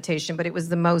people's meditation, but it was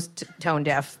the most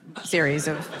tone-deaf series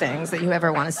of things that you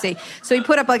ever want to see. So he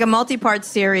put up a multi-part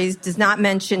series, does not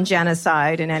mention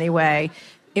genocide in any way.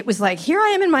 It was like, here I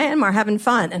am in Myanmar having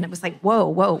fun. And it was like, whoa,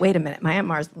 wait a minute.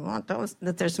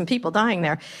 There's some people dying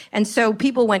there. And so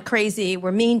people went crazy,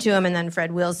 were mean to him. And then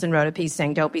Fred Wilson wrote a piece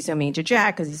saying, don't be so mean to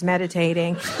Jack because he's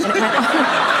meditating. And it went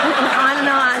on and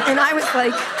on. And I was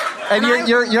like... And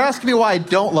you're asking me why I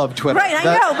don't love Twitter. Right, I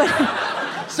know,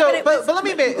 but... So, but let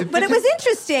me make... But it was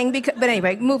interesting, but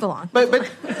anyway, move along. But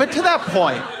to that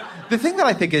point, the thing that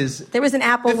I think is... There was an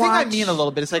Apple Watch. The thing I mean a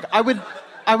little bit is like, I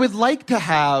would like to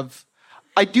have...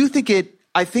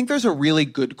 I think there's a really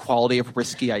good quality of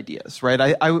risky ideas,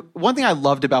 right? One thing I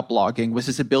loved about blogging was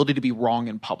this ability to be wrong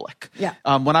in public. Yeah.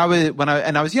 When I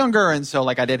was younger, and so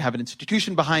like I didn't have an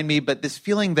institution behind me, but this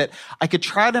feeling that I could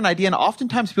try out an idea, and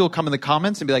oftentimes people come in the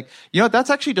comments and be like, you know, that's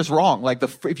actually just wrong. Like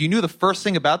if you knew the first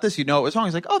thing about this, you know it was wrong.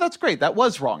 It's like, oh, that's great. That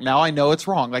was wrong. Now I know it's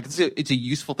wrong. Like it's a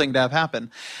useful thing to have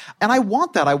happen, and I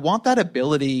want that. I want that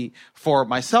ability for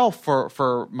myself,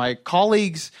 for my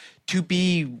colleagues, to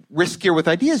be riskier with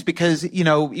ideas because, you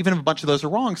know, even if a bunch of those are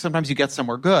wrong, sometimes you get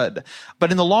somewhere good.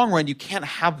 But in the long run, you can't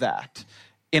have that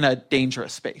in a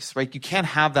dangerous space, right? You can't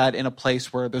have that in a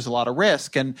place where there's a lot of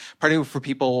risk. And particularly for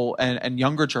people and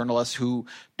younger journalists who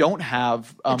don't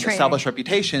have established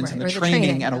reputations, right, and the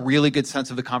training and a really good sense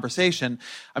of the conversation.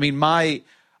 I mean,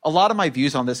 a lot of my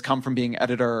views on this come from being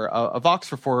editor of Vox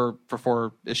for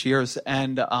four-ish years,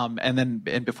 and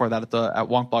before that at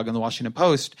Wonkblog and the Washington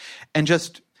Post, and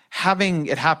just having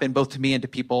it happen both to me and to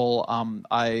people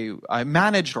I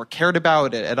managed or cared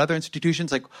about at other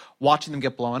institutions, like watching them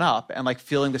get blown up and like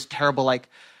feeling this terrible, like,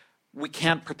 we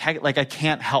can't protect, like I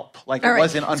can't help, like it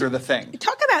wasn't under the thing. Let's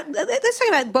talk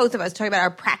about both of us, talk about our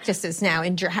practices now.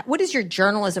 What is your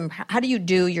journalism? How do you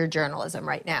do your journalism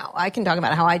right now? I can talk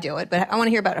about how I do it, but I want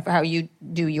to hear about how you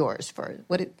do yours.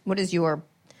 What is your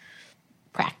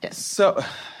practice?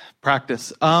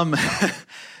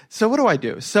 So what do I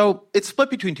do? So it's split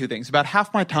between two things. About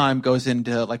half my time goes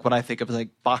into like what I think of as like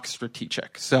Vox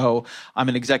strategic. So I'm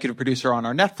an executive producer on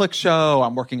our Netflix show.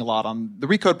 I'm working a lot on the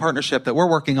Recode partnership that we're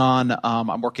working on.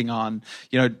 I'm working on,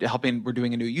 we're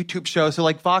doing a new YouTube show. So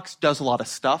like Vox does a lot of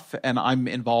stuff and I'm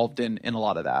involved in a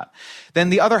lot of that. Then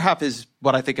the other half is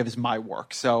what I think of as my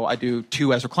work. So I do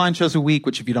 2 Ezra Klein shows a week,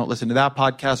 which if you don't listen to that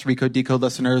podcast, Recode Decode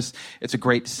listeners, it's a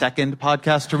great second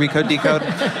podcast to Recode Decode.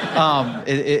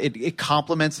 It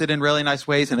complements it in really nice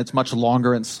ways, and it's much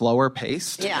longer and slower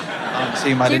paced. Yeah. So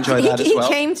you might enjoy that as well.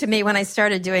 He came to me when I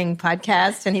started doing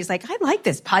podcasts, and he's like, I like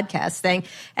this podcast thing.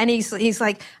 And he's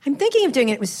like, I'm thinking of doing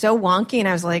it. It was so wonky. And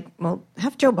I was like, well,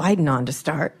 have Joe Biden on to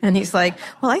start. And he's like,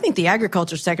 well, I think the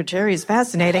agriculture secretary is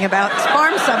fascinating about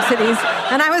farm subsidies.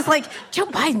 And I was like, Joe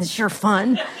Biden's sure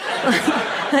fun.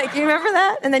 Like, you remember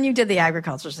that? And then you did the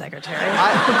agriculture secretary.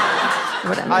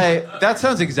 That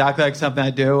sounds exactly like something I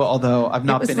do, although I've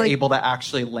not been able to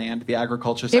actually land the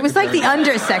agriculture secretary. It was like the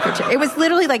undersecretary. It was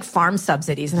literally like farm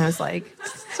subsidies. And I was like...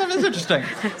 Something's interesting.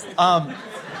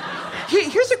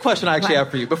 Here's a question I actually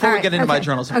have for you before we get into my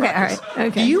journalism practice.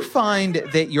 Do you find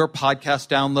that your podcast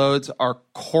downloads are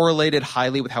correlated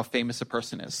highly with how famous a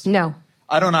person is? No.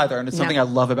 I don't either, and it's something I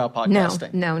love about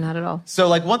podcasting. No, not at all. So,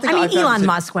 like, one thing I found Elon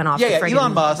Musk went off the friggin'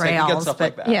 Elon Musk, rails, he gets stuff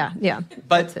like that. Yeah.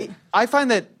 But I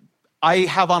find that I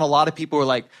have on a lot of people who are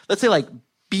like, let's say, like,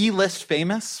 B-list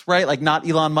famous, right? Like, not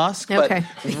Elon Musk, but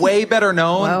way better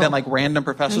known than, like, random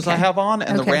professors I have on,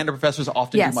 and the random professors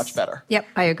often do much better. Yep,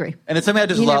 I agree. And it's something I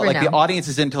just love. Like, the audience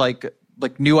is into, like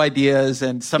new ideas,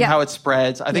 and somehow it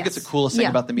spreads. I think it's the coolest thing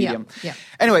about the medium. Yeah.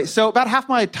 Anyway, so about half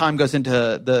my time goes into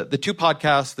the 2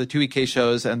 podcasts, the 2 EK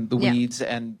shows, and the Weeds,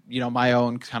 and my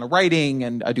own kind of writing,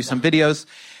 and I do some videos.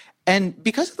 And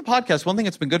because of the podcast, one thing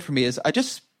that's been good for me is and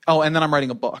then I'm writing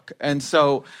a book, and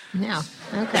so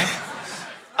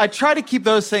I try to keep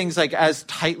those things like as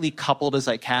tightly coupled as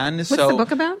I can. What's the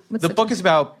book about? The book is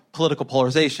about political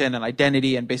polarization and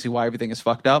identity and basically why everything is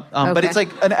fucked up. But it's like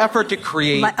an effort to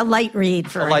create a light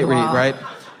read for a light read, right?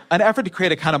 An effort to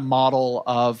create a kind of model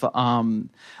of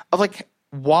like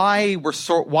why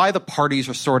the parties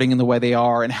are sorting in the way they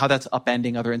are and how that's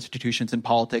upending other institutions in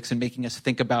politics and making us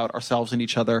think about ourselves and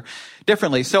each other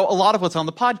differently. So a lot of what's on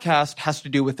the podcast has to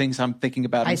do with things I'm thinking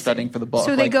about and studying for the book.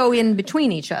 So they go in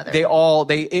between each other.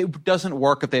 It doesn't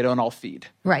work if they don't all feed.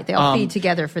 Right. They all feed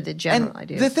together for the general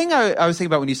ideas. The thing I was thinking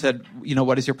about when you said,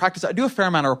 what is your practice? I do a fair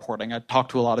amount of reporting. I talk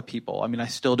to a lot of people. I mean, I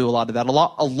still do a lot of that. A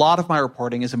lot of my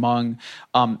reporting is among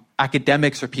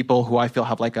academics or people who I feel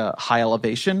have like a high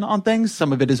elevation on things.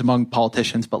 Some of it is among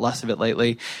politicians, but less of it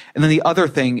lately. And then the other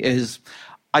thing is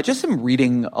I just am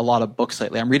reading a lot of books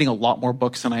lately. I'm reading a lot more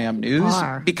books than I am news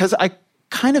because I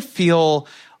kind of feel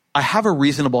I have a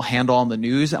reasonable handle on the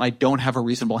news and I don't have a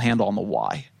reasonable handle on the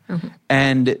why. Mm-hmm.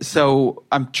 And so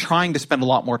I'm trying to spend a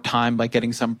lot more time like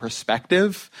getting some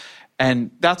perspective,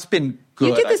 and that's been good.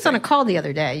 You did this on a call the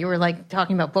other day. You were like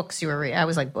talking about books. I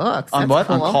was like, books. On what?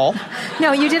 Cool. On call?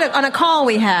 No, you did it on a call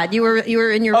we had. You were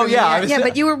in your room. Oh yeah,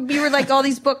 but you were like all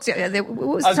these books. What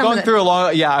was I was going through a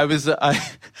long. Yeah, I was.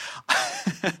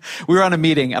 we were on a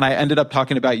meeting, and I ended up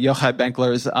talking about Yochai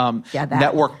Benkler's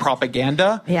network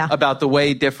propaganda, about the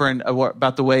way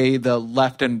the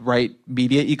left and right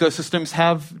media ecosystems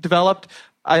have developed.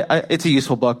 It's a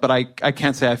useful book, but I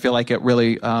can't say I feel like it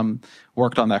really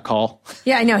worked on that call.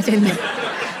 Yeah, I know it didn't.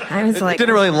 I was like, it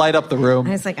didn't really light up the room. I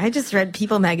was like, I just read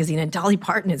People magazine, and Dolly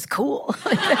Parton is cool.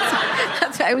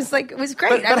 That's I was like, it was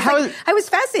great. I was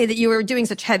fascinated that you were doing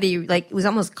such heavy, like it was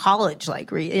almost college, like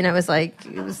it was like.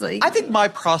 I think my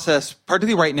process,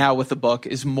 particularly right now with the book,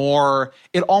 is more.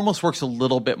 It almost works a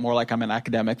little bit more like I'm an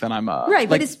academic than I'm a right.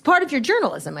 But it's part of your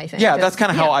journalism, I think. Yeah, that's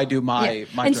kind of how I do my. And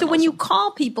journalism. So when you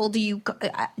call people, do you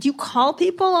call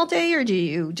people all day, or do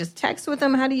you just text with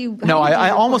them? How do you? No, I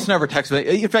almost never text with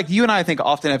them. In fact, you and I think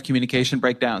often have communication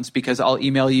breakdowns because I'll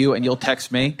email you and you'll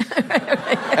text me,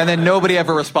 and then nobody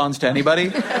ever responds to anybody. You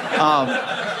like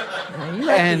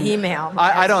the email.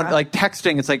 I don't like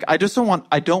texting. It's like I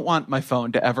don't want my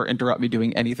phone to ever interrupt me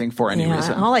doing anything for any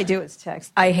reason. All I do is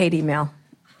text. I hate email.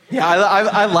 Yeah,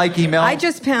 I like email. I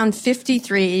just found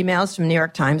 53 emails from New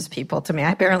York Times people to me.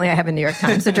 Apparently, I have a New York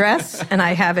Times address, and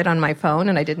I have it on my phone,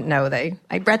 and I didn't know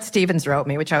Bret Stephens wrote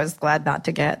me, which I was glad not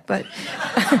to get, but.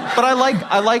 But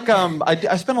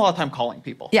I spend a lot of time calling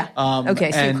people. Yeah.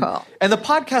 Okay, so you call. And the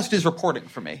podcast is reporting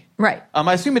for me. Right.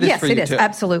 I assume it is for you too. Yes, it is.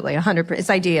 Absolutely. 100%. It's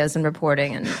ideas and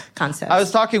reporting and concepts. I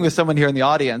was talking with someone here in the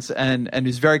audience, and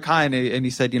he's very kind, and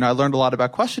he said, I learned a lot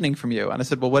about questioning from you. And I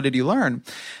said, well, what did you learn?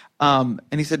 And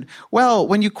he said, well,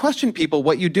 when you question people,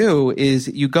 what you do is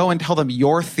you go and tell them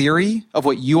your theory of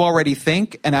what you already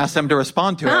think and ask them to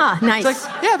respond to it. Nice. It's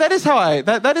like, yeah, that is kind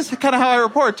of how I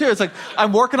report too. It's like,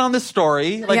 I'm working on this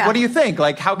story. Like, what do you think?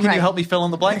 Like, how can you help me fill in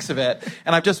the blanks of it?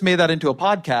 And I've just made that into a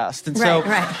podcast. And so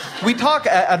we talk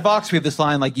at Vox, we have this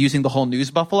line like using the whole news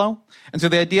buffalo. And so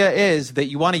the idea is that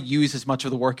you want to use as much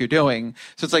of the work you're doing.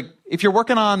 So it's like, if you're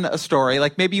working on a story,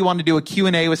 like maybe you want to do a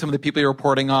Q&A with some of the people you're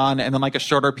reporting on, and then like a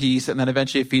shorter piece, and then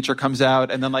eventually a feature comes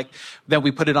out, and then then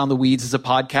we put it on the Weeds as a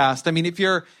podcast. I mean, if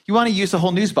you want to use the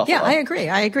whole news buffalo. Yeah, I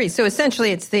agree. So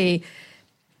essentially it's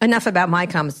enough about my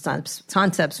concepts.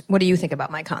 What do you think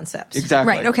about my concepts?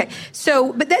 Exactly. Right. Okay.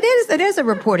 So, but that is a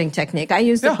reporting technique. I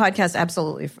use the podcast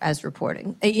absolutely as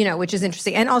reporting, which is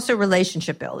interesting, and also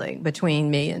relationship building between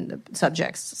me and the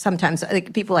subjects. Sometimes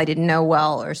like people I didn't know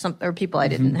well, or people I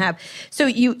didn't have.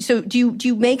 So do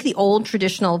you make the old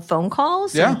traditional phone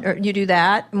calls? Yeah. Or you do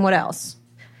that, and what else?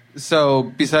 So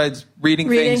besides reading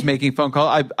things, making phone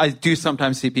calls, I do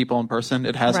sometimes see people in person.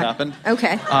 It has happened.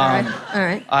 Okay. All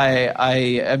right. I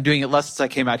am doing it less since I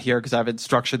came out here because I haven't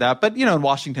structured that. But, in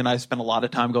Washington, I spend a lot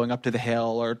of time going up to the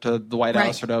Hill or to the White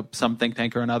House or to some think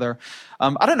tank or another.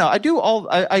 I don't know. I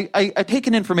take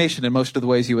in information in most of the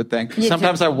ways you would think.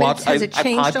 Sometimes I watch. Has it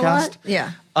changed a lot?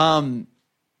 Yeah.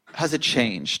 Has it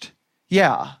changed?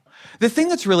 Yeah. The thing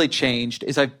that's really changed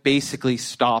is I've basically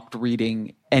stopped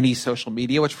reading any social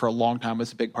media, which for a long time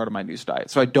was a big part of my news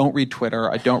diet. So I don't read Twitter.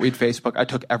 I don't read Facebook. I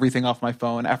took everything off my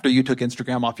phone. After you took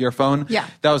Instagram off your phone, that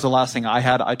was the last thing I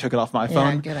had. I took it off my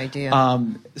phone. Yeah, good idea.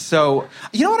 So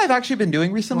you know what I've actually been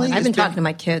doing recently? Well, I've been talking to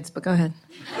my kids, but go ahead.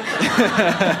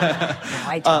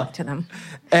 I talk to them.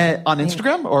 On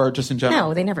Instagram or just in general?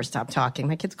 No, they never stop talking.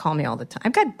 My kids call me all the time.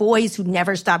 I've got boys who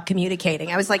never stop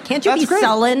communicating. I was like, can't you be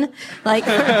sullen? Like,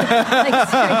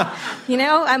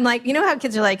 I'm like, how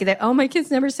kids are like, oh, my kids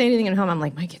never say anything at home. I'm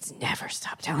like, my kids never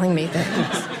stop telling me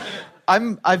things.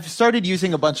 I've started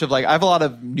using a bunch of I have a lot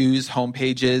of news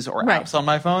homepages or apps on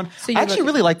my phone. So I actually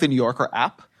really like the New Yorker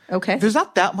app. Okay. There's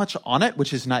not that much on it,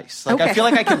 which is nice. I feel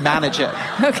like I can manage it.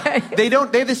 Okay. They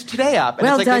have this Today app. And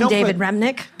well done, David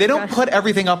Remnick. They don't put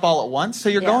everything up all at once, so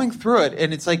you're going through it,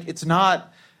 and it's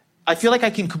not. I feel like I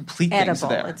can complete things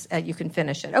there. You can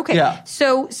finish it. Okay. Yeah.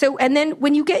 So, and then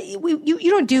when you get, you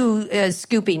don't do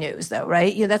scoopy news though,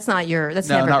 right? That's not your. That's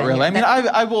never. No, not been really. Your,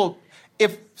 I will.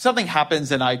 If something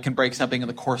happens and I can break something in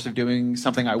the course of doing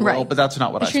something, I will. Right. But that's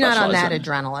not what I specialize in. You're not on that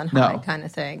adrenaline high kind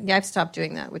of thing. Yeah, I've stopped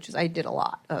doing that, I did a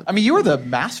lot. You were the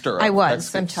master of I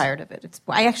was. I'm tired of it.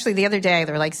 I actually, the other day,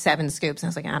 there were 7 scoops, and I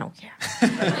was like, I don't care.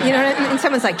 And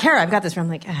someone's like, Kara, I've got this. I'm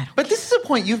like, I don't But this is a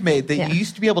point you've made that you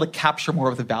used to be able to capture more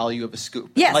of the value of a scoop.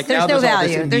 Yes, there's no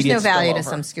value. There's no value to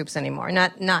some scoops anymore.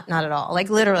 Not at all.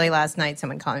 Literally last night,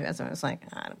 someone called me and I was like,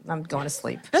 I'm going to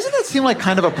sleep. Doesn't that seem like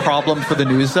kind of a problem for the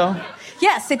news, though?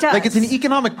 Yes, it does. It's an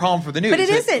economic problem for the news. But it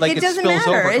isn't. It doesn't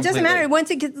matter. It doesn't matter.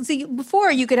 Once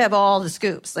before you could have all the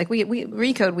scoops.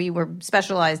 Recode, we were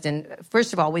specialized in,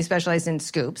 first of all, we specialized in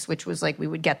scoops, which was we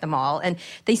would get them all. And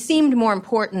they seemed more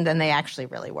important than they actually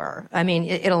really were.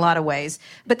 In a lot of ways.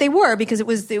 But they were because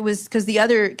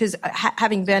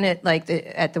having been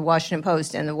at the Washington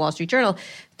Post and the Wall Street Journal,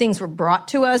 things were brought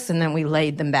to us and then we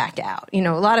laid them back out. A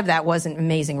lot of that wasn't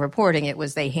amazing reporting. It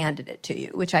was they handed it to you,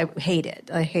 which I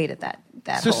hated. I hated that.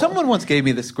 So someone once gave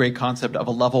me this great concept of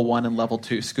a level 1 and level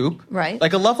 2 scoop. Right.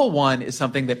 Like a level 1 is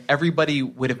something that everybody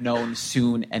would have known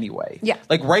soon anyway. Yeah.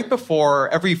 Like right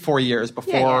before, every 4 years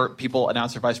before people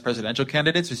announce their vice presidential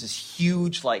candidates, there's this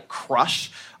huge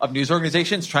crush of news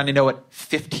organizations trying to know it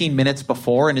 15 minutes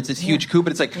before, and it's this huge coup,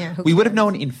 but it's we would have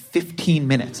known in 15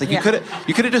 minutes. You could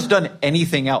have just done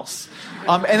anything else.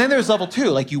 And then there's level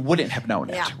 2, you wouldn't have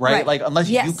known it, right? Unless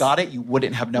you got it, you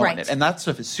wouldn't have known it. And that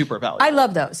stuff is super valuable. I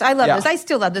love those. I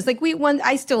still love those.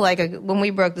 I still when we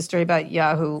broke the story about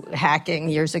Yahoo hacking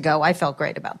years ago, I felt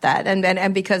great about that.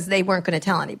 And because they weren't going to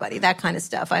tell anybody, that kind of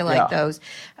stuff. I like those.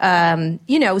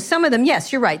 Some of them,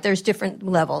 yes, you're right. There's different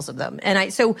levels of them.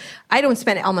 And so I don't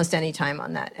spend almost any time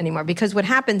on that anymore, because what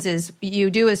happens is you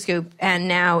do a scoop and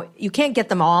now you can't get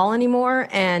them all anymore.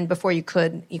 And before you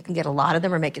can get a lot of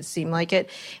them or make it seem like it.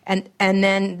 And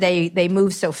then they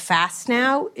move so fast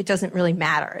now, it doesn't really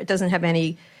matter. It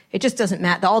just doesn't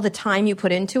matter. All the time you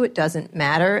put into it doesn't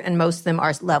matter. And most of them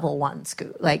are level 1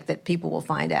 scoop, that people will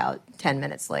find out 10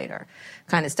 minutes later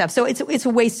kind of stuff. So it's a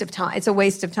waste of time. It's a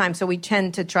waste of time. So we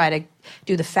tend to try to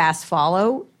do the fast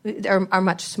follow. Are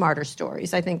much smarter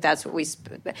stories. I think that's what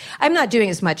I'm not doing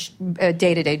as much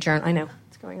day-to-day journal. I know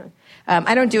what's going on.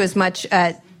 I don't do as much.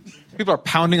 People are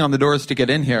pounding on the doors to get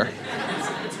in here.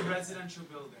 It's a residential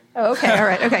building. Oh, okay. All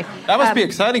right. Okay. That must be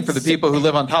exciting for the people who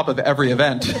live on top of every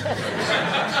event.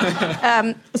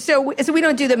 So we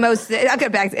don't do the most. I'll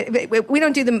get back. We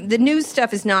don't do the news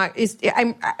stuff.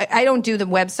 I don't do the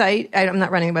website. I'm not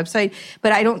running a website,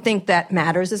 but I don't think that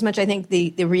matters as much. I think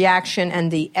the reaction and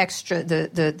the extra,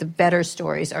 the better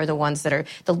stories are the ones that are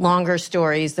the longer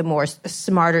stories, the more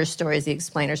smarter stories, the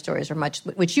explainer stories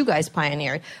which you guys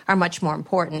pioneered, are much more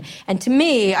important. And to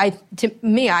me, I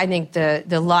think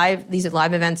these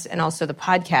live events and also the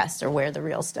podcasts are where the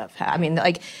real stuff.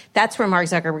 That's where Mark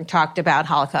Zuckerberg talked about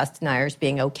Holocaust deniers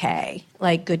being okay,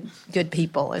 good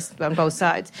people on both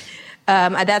sides.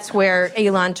 That's where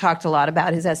Elon talked a lot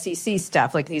about his SEC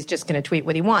stuff, he's just going to tweet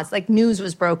what he wants. News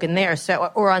was broken there,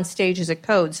 or on stage as a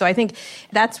code. So I think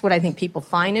that's what I think people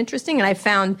find interesting, and I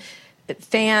found that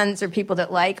fans or people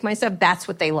that like my stuff, that's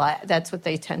what they like. That's what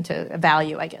they tend to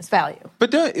value, I guess.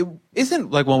 But isn't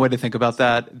one way to think about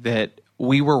that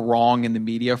we were wrong in the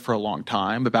media for a long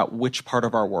time about which part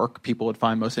of our work people would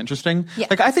find most interesting? Yeah.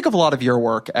 I think of a lot of your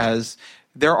work as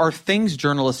there are things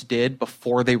journalists did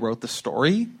before they wrote the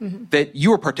story that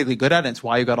you were particularly good at, and it's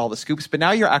why you got all the scoops. But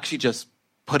now you're actually just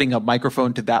putting a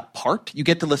microphone to that part. You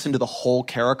get to listen to the whole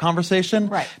Kara conversation,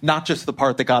 right? Not just the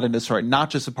part that got into the story, not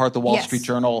just the part the Wall Street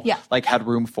Journal had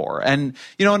room for. And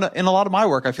in a lot of my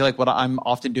work, I feel like what I'm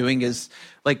often doing is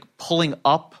pulling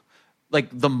up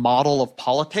the model of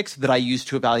politics that I use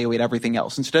to evaluate everything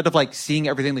else. Instead of seeing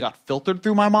everything that got filtered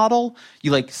through my model,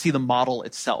 you see the model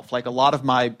itself. A lot of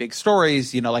my big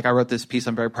stories, I wrote this piece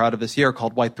I'm very proud of this year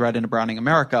called White Threat in a Browning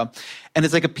America. And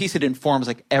it's a piece that informs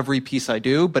every piece I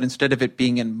do, but instead of it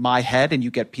being in my head and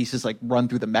you get pieces run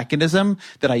through the mechanism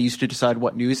that I use to decide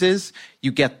what news is,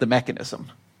 you get the mechanism.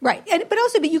 Right.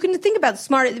 But you can think about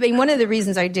smart. One of the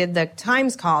reasons I did the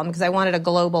Times column, because I wanted a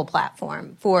global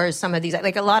platform for some of these,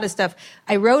 a lot of stuff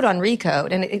I wrote on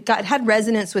Recode, and it had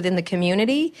resonance within the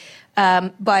community.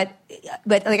 But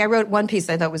I wrote one piece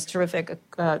I thought was terrific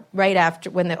right after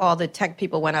when all the tech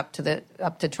people went up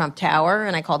to Trump Tower,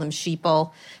 and I called them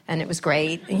sheeple, and it was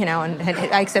great, and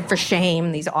except for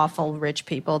shame, these awful rich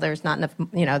people. There's not enough,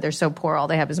 they're so poor, all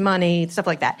they have is money, stuff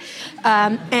like that.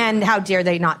 And how dare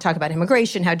they not talk about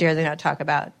immigration? How dare they not talk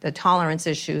about the tolerance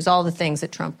issues? All the things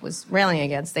that Trump was railing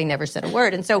against, they never said a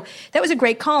word. And so that was a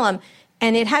great column.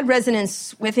 And it had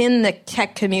resonance within the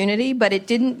tech community, but it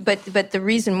didn't. But the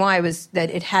reason why was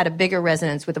that it had a bigger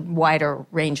resonance with a wider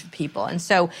range of people. And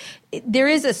so there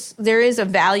is a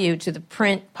value to the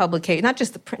print publication, not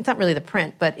just the print, not really the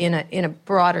print, but in a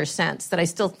broader sense that I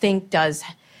still think does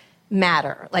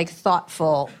matter,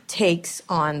 thoughtful takes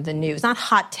on the news, not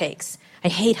hot takes. I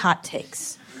hate hot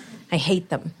takes. I hate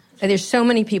them. There's so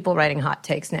many people writing hot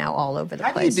takes now all over the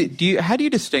place. How do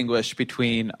you distinguish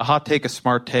between a hot take, a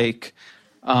smart take,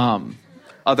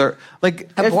 other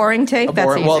a boring take?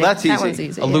 That's easy. Well, that's easy. That one's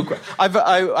easy.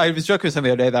 I was joking with somebody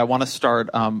the other day that I want to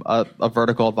start a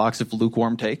vertical at Vox of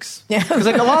lukewarm takes. Yeah, because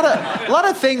a lot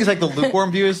of things the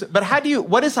lukewarm views. But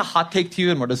what is a hot take to you,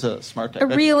 and what is a smart take? A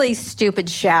really stupid,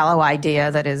 shallow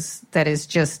idea that is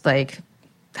just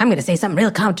I'm going to say something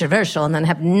real controversial and then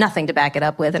have nothing to back it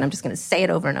up with, and I'm just going to say it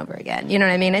over and over again. You know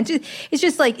what I mean? And it's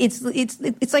just like it's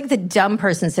like the dumb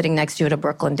person sitting next to you at a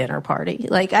Brooklyn dinner party.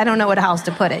 Like, I don't know how else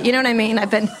to put it. You know what I mean?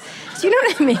 Do you know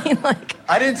what I mean? Like,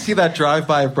 I didn't see that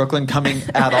drive-by of Brooklyn coming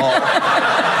at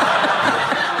all.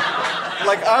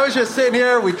 Like, I was just sitting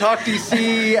here. We talked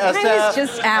DC, SF. I was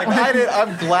just at one.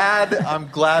 I'm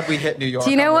glad we hit New York.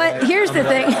 Do you know what? Here's the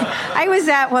thing. I was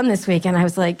at one this week, and I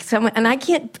was like,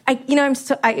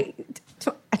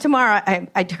 tomorrow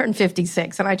I turn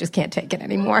 56, and I just can't take it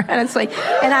anymore. And it's like,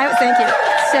 thank you.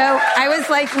 So I was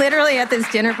like literally at this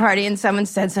dinner party, and someone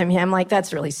said something. I'm like,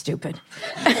 that's really stupid.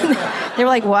 They were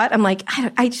like, what? I'm like,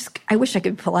 I wish I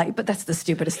could be polite, but that's the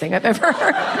stupidest thing I've ever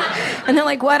heard. And they're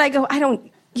like, what? I go,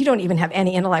 you don't even have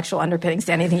any intellectual underpinnings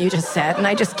to anything you just said, and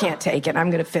I just can't take it. I'm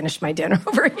going to finish my dinner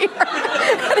over here.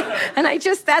 And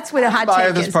that's what a hot take is. I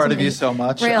admire this part of you so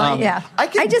much. Really, yeah.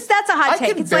 That's a hot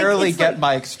take. I can barely get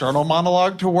my external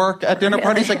monologue to work at dinner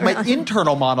parties. Like, my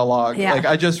internal monologue, like,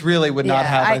 I just really would not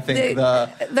have,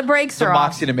 the brakes are off.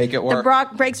 Moxie to make it work.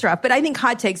 The brakes are off. But I think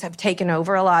hot takes have taken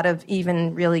over a lot of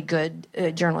even really good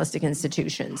journalistic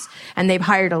institutions. And they've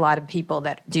hired a lot of people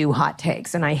that do hot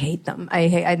takes, and I hate them. I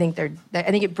think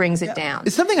it brings it down.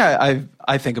 It's something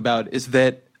I think about is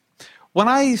that when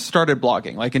I started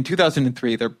blogging, like in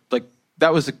 2003,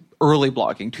 that was early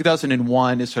blogging.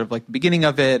 2001 is sort of like the beginning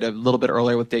of it, a little bit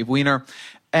earlier with Dave Wiener.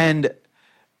 And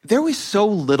there was so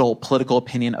little political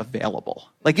opinion available.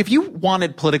 Like, if you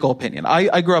wanted political opinion,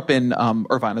 I grew up in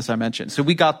Irvine, as I mentioned. So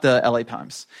we got the LA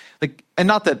Times. Like, and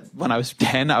not that when I was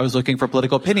 10, I was looking for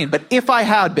political opinion, but if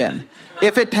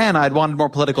at 10 I'd wanted more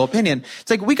political opinion, it's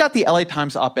like we got the LA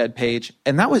Times op-ed page,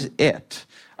 and that was it.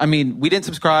 I mean, we didn't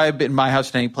subscribe in my house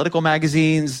to any political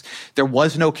magazines. There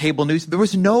was no cable news.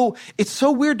 It's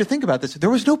so weird to think about this.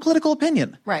 There was no political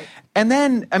opinion. Right. And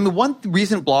then, one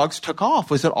reason blogs took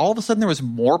off was that all of a sudden there was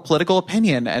more political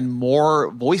opinion and more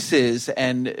voices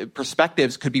and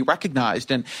perspectives could be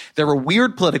recognized. And there were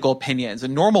weird political opinions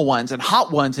and normal ones and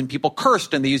hot ones, and people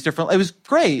cursed and they used different. It was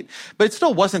great, but it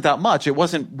still wasn't that much. It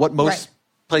wasn't what most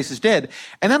places did.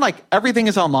 And then, like, everything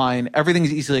is online, everything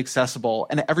is easily accessible,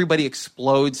 and everybody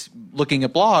explodes looking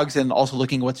at blogs and also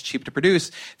looking at what's cheap to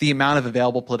produce, the amount of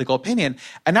available political opinion.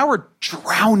 And now we're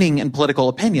drowning in political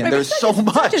opinion. There's so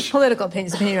much. Not just political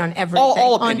opinions, opinion on everything.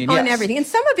 All opinion, on everything. And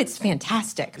some of it's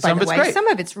fantastic, by the way. Great. Some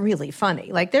of it's really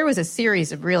funny. Like, there was a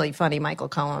series of really funny Michael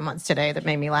Cohen ones today that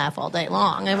made me laugh all day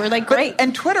long. And we're like, great.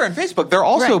 And Twitter and Facebook, they're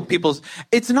also people's.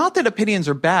 It's not that opinions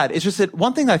are bad. It's just that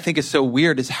one thing I think is so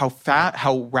weird is how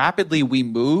rapidly we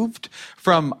moved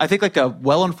from, I think, like a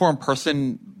well-informed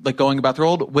person, like, going about the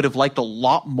world would have liked a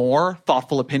lot more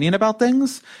thoughtful opinion about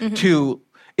things to,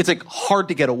 it's like hard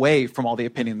to get away from all the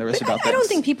opinion there is about things. I don't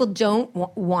think people don't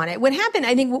want it. What happened,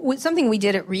 I think, something we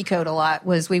did at Recode a lot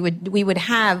was we would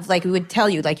have, like, we would tell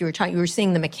you, like, you were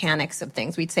seeing the mechanics of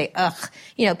things. We'd say,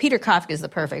 Peter Kafka is the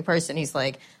perfect person. He's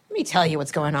like, let me tell you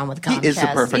what's going on with Comcast. He is the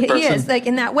perfect person. He is, like,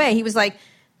 in that way. He was like,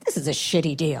 this is a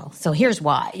shitty deal, so here's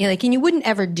why. And you wouldn't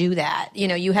ever do that.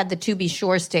 You had the to be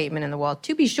sure statement in the wall.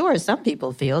 To be sure, some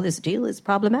people feel this deal is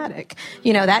problematic.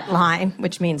 That line,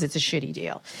 which means it's a shitty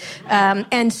deal.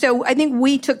 And so I think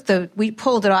we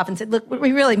pulled it off and said, look, what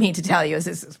we really mean to tell you is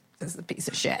this is a piece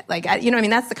of shit. Like,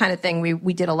 that's the kind of thing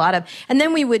we did a lot of. And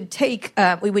then we would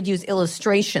use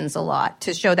illustrations a lot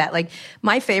to show that. Like,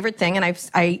 my favorite thing, and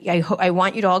I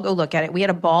want you to all go look at it. We had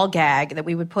a ball gag that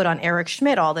we would put on Eric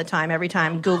Schmidt all the time, every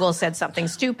time Google said something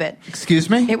stupid.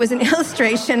 Excuse me? It was an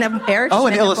illustration of Eric Schmidt. Oh,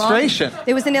 an illustration.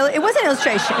 It was an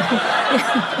illustration.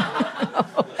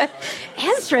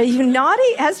 Ezra, you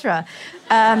naughty Ezra.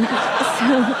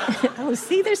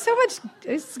 See, there's so much.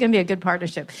 This is going to be a good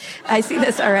partnership. I see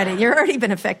this already. You're already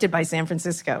been affected by San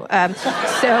Francisco.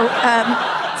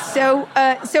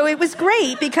 So it was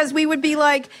great because we would be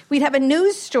like, we'd have a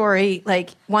news story, like,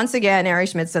 once again, Eric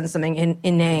Schmidt said something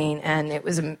inane, and it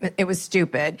was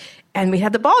stupid, and we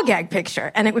had the ball gag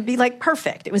picture, and it would be like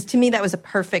perfect. It was, to me, that was a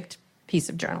perfect piece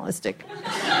of journalistic.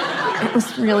 It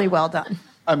was really well done.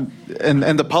 And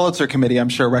the Pulitzer Committee, I'm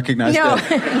sure, recognized it.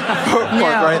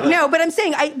 No, but I'm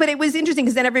saying, but it was interesting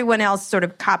because then everyone else sort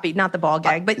of copied, not the ball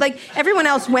gag, but, like, everyone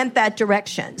else went that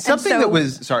direction. So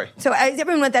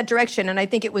everyone went that direction, and I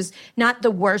think it was not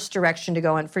the worst direction to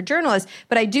go in for journalists,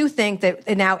 but I do think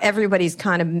that now everybody's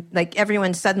kind of, like,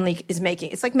 everyone suddenly is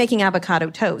it's like making avocado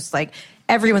toast. Like,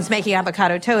 everyone's making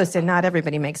avocado toast, and not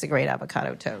everybody makes a great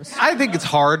avocado toast. I think it's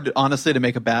hard, honestly, to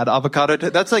make a bad avocado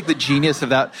toast. That's like the genius of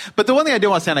that. But the one thing I do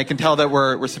want to say, and I can tell that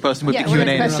we're supposed to move to Q&A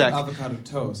in a sec. Avocado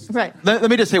toast. Right. Let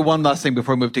me just say one last thing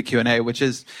before we move to Q&A, which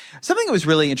is something that was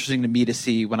really interesting to me to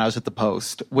see when I was at the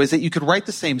Post, was that you could write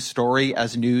the same story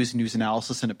as news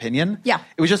analysis, and opinion. Yeah.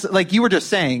 It was just like you were just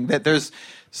saying that there's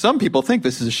some people think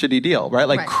this is a shitty deal, right?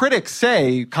 Like critics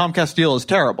say Comcast deal is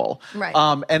terrible. Right.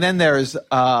 And then there's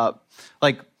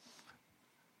like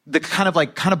the kind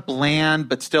of bland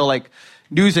but still like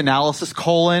news analysis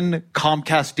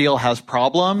Comcast deal has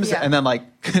problems, and then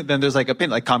then there's like opinion,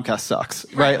 like Comcast sucks,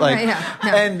 right? Like,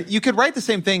 and you could write the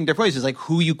same thing different ways, just like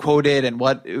who you quoted and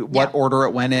what order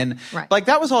it went in. Right. Like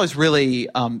that was always really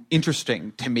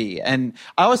interesting to me, and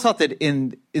I always thought that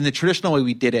in the traditional way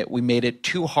we did it, we made it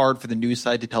too hard for the news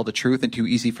side to tell the truth and too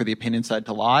easy for the opinion side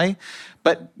to lie.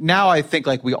 But now I think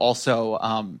like we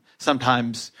also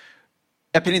sometimes.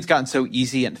 Opinion's gotten so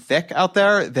easy and thick out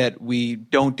there that we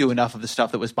don't do enough of the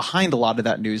stuff that was behind a lot of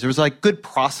that news. There was like good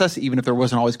process, even if there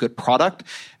wasn't always good product.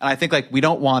 And I think like I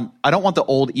don't want the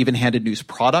old even-handed news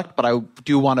product, but I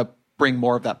do want to bring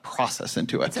more of that process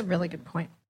into it. That's a really good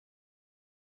point.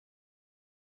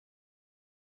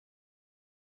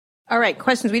 All right,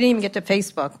 questions. We didn't even get to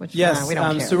Facebook, which we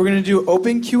don't care. So we're going to do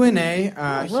open Q&A.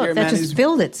 Look, here, that just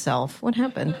filled itself. What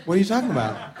happened? What are you talking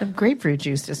about? The grapefruit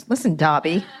juice just... Listen,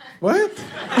 Dobby. What?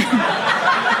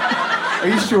 Are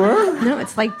you sure? No,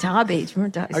 it's like Dobby.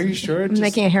 Dobby. Are you sure? I'm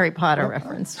making a Harry Potter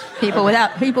reference. People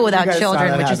without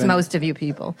children, which is most of you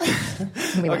people.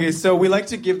 Okay, so we like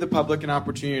to give the public an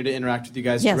opportunity to interact with you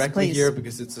guys directly please. Here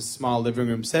because it's a small living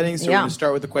room setting. So we're going to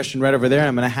start with the question right over there.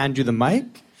 I'm going to hand you the mic.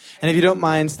 And if you don't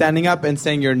mind standing up and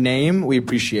saying your name, we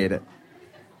appreciate it.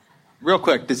 Real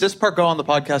quick, does this part go on the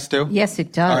podcast too? Yes,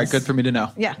 it does. All right, good for me to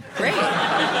know. Yeah. Great.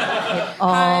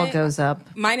 All goes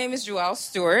up. My name is Joelle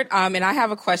Stewart, and I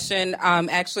have a question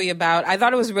actually about, I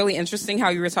thought it was really interesting how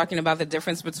you were talking about the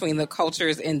difference between the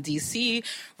cultures in D.C.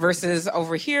 versus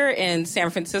over here in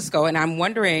San Francisco, and I'm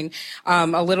wondering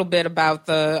a little bit about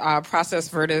the process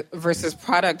versus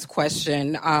product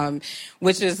question,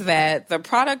 which is that the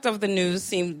product of the news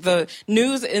the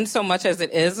news in so much as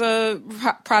it is a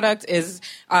product is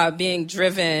being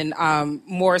driven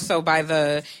more so by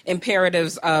the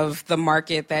imperatives of the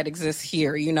market that exists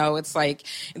here. You know, it's like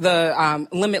the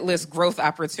limitless growth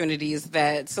opportunities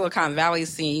that Silicon Valley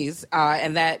sees,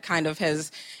 and that kind of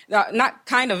has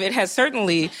it has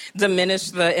certainly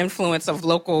diminished the influence of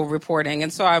local reporting,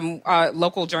 and so I'm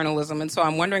local journalism, and so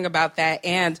I'm wondering about that.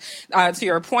 And to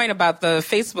your point about the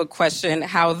Facebook question,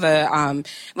 how the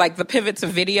the pivot to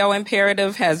video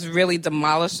imperative has really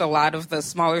demolished a lot of the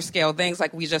smaller scale things.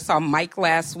 Like we just saw Mike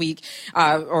last week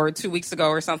or 2 weeks ago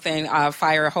or something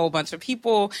fire a whole bunch of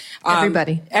people.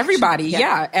 Everybody,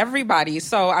 everybody.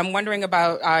 So I'm wondering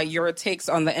about your takes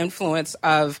on the influence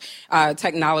of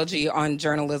technology on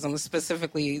journalism,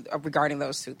 specifically regarding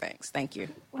those two things. Thank you.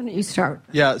 Why don't you start?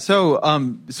 Yeah, so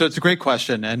it's a great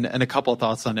question, and a couple of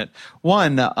thoughts on it.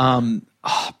 One,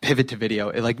 pivot to video.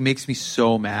 It makes me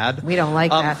so mad. We don't like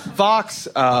that. Vox,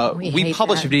 we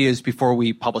publish videos before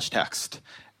we publish text,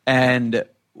 and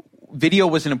video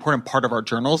was an important part of our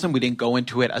journalism. We didn't go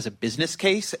into it as a business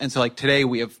case. And so today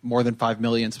we have more than 5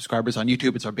 million subscribers on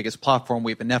YouTube. It's our biggest platform.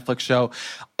 We have a Netflix show.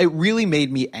 It really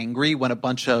made me angry when a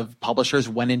bunch of publishers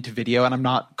went into video. And I'm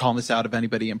not calling this out of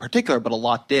anybody in particular, but a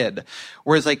lot did.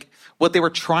 Whereas what they were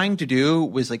trying to do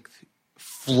was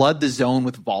flood the zone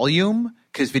with volume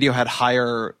because video had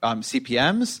higher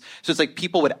CPMs. So it's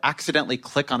people would accidentally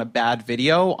click on a bad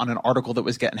video on an article that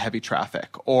was getting heavy traffic.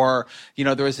 Or,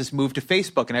 there was this move to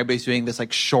Facebook and everybody's doing this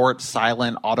short,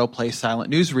 silent, autoplay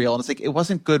silent newsreel. And it's it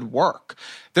wasn't good work.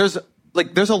 There's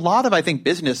a lot of, I think,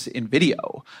 business in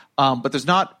video, but there's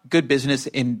not good business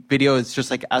in video. It's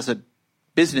just as a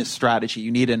business strategy,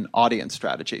 you need an audience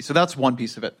strategy. So that's one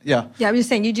piece of it. Yeah. Yeah, I'm just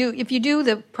saying if you do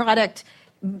the product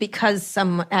because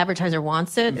some advertiser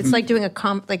wants it. It's like doing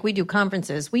we do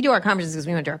conferences. We do our conferences because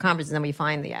we went to our conferences and then we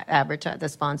find the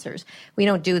sponsors. We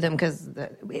don't do them because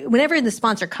whenever the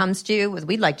sponsor comes to you with,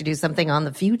 we'd like to do something on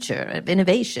the future of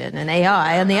innovation and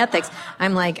AI and the ethics,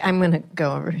 I'm I'm going to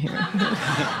go over here.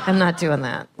 I'm not doing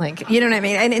that. You know what I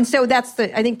mean? And so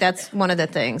I think that's one of the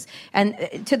things. And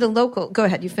to the local, go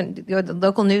ahead, the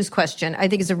local news question, I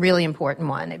think is a really important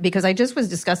one because I just was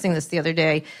discussing this the other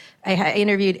day. I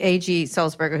interviewed A.G.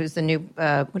 Sulzberger, who's the new,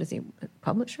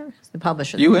 publisher? The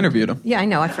publisher. You interviewed him. Yeah, I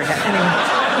know, I forget. Anyway,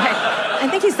 okay. I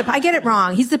think I get it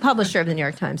wrong. He's the publisher of the New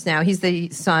York Times now. He's the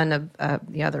son of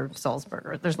the other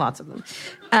Sulzberger. There's lots of them.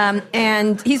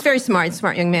 And he's very smart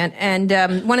young man. And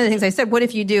one of the things I said, what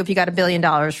if you got $1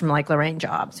 billion from like Lorraine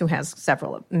Jobs, who has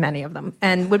many of them,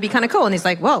 and would be kind of cool. And he's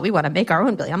like, well, we want to make our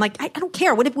own billion. I'm like, I don't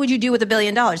care. What would you do with $1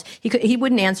 billion? He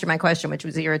wouldn't answer my question, which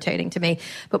was irritating to me.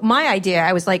 But my idea,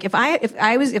 I was like, if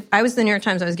I was the New York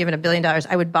Times, I was given $1 billion,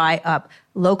 I would buy up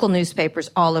local newspapers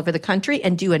all over the country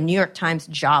and do a New York Times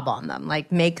job on them,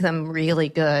 like make them really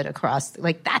good across,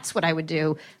 like that's what I would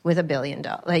do with $1 billion.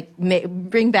 Like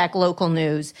bring back local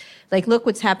news. Like look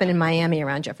what's happened in Miami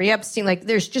around Jeffrey Epstein. Like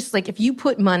there's just like, if you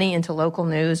put money into local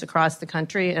news across the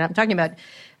country, and I'm talking about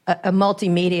a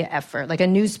multimedia effort, like a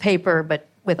newspaper, but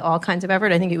with all kinds of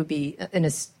effort, I think it would be,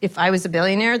 if I was a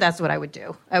billionaire, that's what I would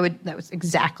do. That was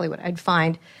exactly what I'd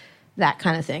find, that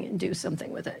kind of thing, and do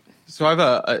something with it. So I have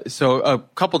a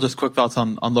couple just quick thoughts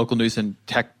on local news and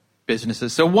tech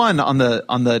businesses. So one on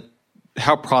the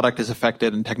how product is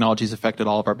affected and technology has affected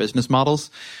all of our business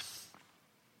models.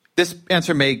 This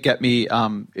answer may get me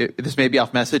this may be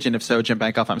off message, and if so, Jim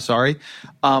Bankoff, I'm sorry.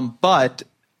 But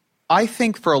I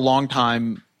think for a long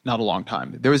time, not a long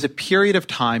time, there was a period of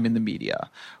time in the media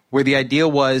where the idea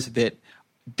was that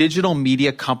digital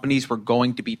media companies were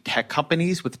going to be tech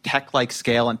companies with tech-like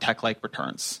scale and tech-like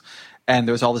returns. And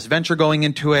there was all this venture going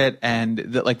into it, and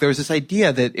there was this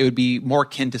idea that it would be more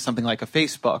akin to something like a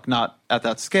Facebook, not at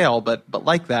that scale, but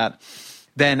like that,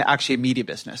 than actually a media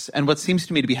business. And what seems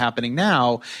to me to be happening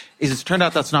now is it's turned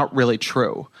out that's not really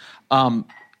true.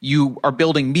 You are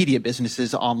building media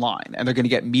businesses online, and they're going to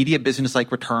get media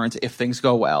business-like returns if things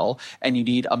go well, and you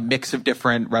need a mix of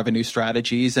different revenue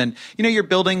strategies. And, you're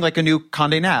building like a new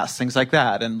Condé Nast, things like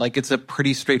that. And like, it's a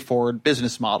pretty straightforward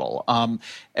business model.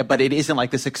 But it isn't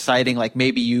like this exciting, like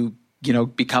maybe you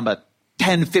become a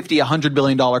 10, 50, $100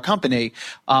 billion company,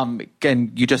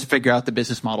 and you just figure out the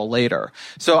business model later.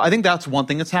 So I think that's one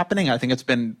thing that's happening. I think it's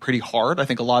been pretty hard. I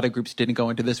think a lot of groups didn't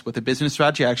go into this with a business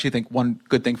strategy. I actually think one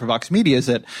good thing for Vox Media is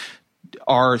that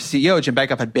our CEO, Jim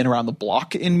Bankoff, had been around the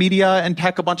block in media and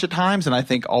tech a bunch of times, and I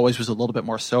think always was a little bit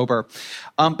more sober.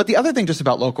 But the other thing just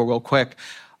about local real quick,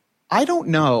 I don't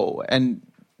know, and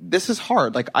this is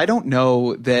hard, I don't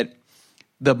know that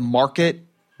the market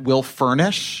will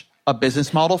furnish a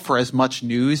business model for as much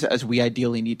news as we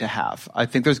ideally need to have. I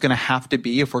think there's going to have to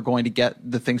be, if we're going to get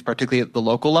the things, particularly at the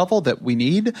local level, that we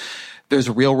need. There's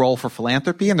a real role for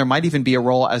philanthropy, and there might even be a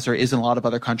role, as there is in a lot of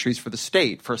other countries, for the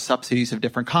state, for subsidies of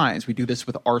different kinds. We do this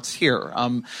with arts here.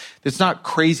 It's not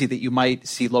crazy that you might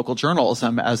see local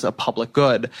journalism as a public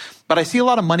good, but I see a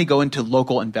lot of money go into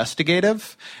local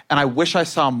investigative, and I wish I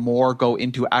saw more go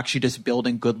into actually just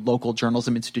building good local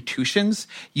journalism institutions.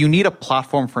 You need a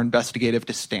platform for investigative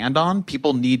to stand on.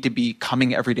 People need to be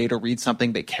coming every day to read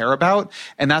something they care about,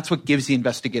 and that's what gives the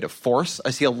investigative force. I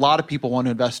see a lot of people want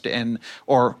to invest in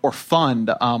or fund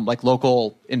like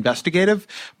local investigative,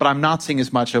 but I'm not seeing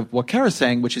as much of what Kara's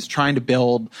saying, which is trying to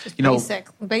build,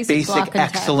 basic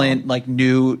excellent, like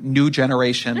new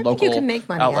generation local outlets. I think you can make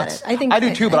money at it. I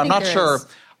do too, but I'm not sure.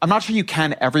 I'm not sure you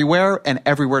can everywhere, and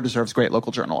everywhere deserves great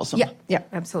local journalism. Yeah,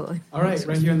 absolutely. All right,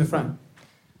 right here in the front.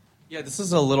 Yeah, this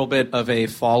is a little bit of a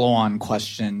follow-on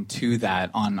question to that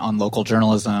on local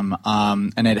journalism,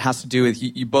 and it has to do with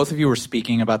you. Both of you were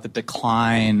speaking about the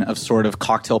decline of sort of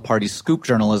cocktail party scoop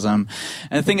journalism,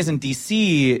 and the thing is, in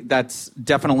D.C., that's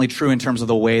definitely true in terms of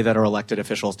the way that our elected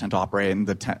officials tend to operate and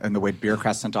the way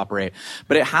bureaucrats tend to operate,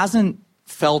 but it hasn't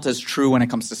felt as true when it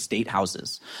comes to state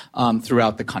houses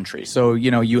throughout the country. So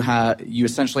you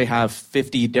essentially have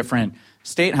 50 different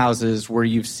state houses where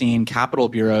you've seen Capitol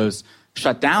bureaus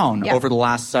shut down over the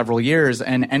last several years,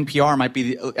 and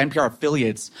NPR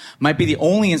affiliates might be the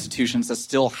only institutions that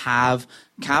still have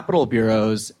Capitol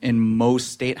bureaus in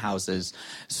most state houses.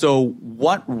 So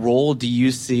what role do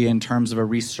you see in terms of a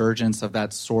resurgence of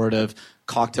that sort of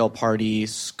cocktail party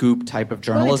scoop type of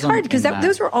journalism? Well, it's hard because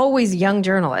those were always young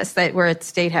journalists that were at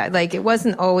state house. Like, it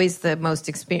wasn't always the most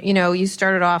experienced. You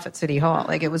started off at City Hall.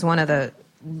 Like, it was one of the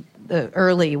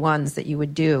early ones that you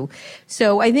would do.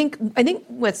 So I think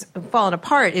what's fallen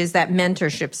apart is that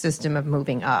mentorship system of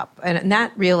moving up. And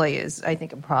that really is, I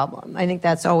think, a problem. I think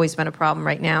that's always been a problem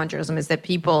right now in journalism, is that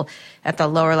people at the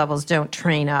lower levels don't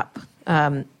train up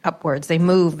upwards. They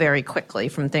move very quickly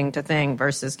from thing to thing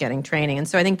versus getting training. And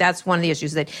so I think that's one of the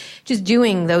issues, that just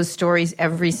doing those stories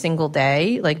every single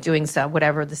day, like doing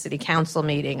whatever the city council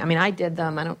meeting. I mean, I did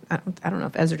them. I don't know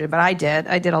if Ezra did, but I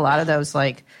did a lot of those,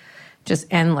 like, just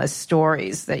endless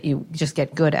stories that you just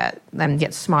get good at and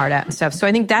get smart at and stuff. So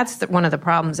I think that's one of the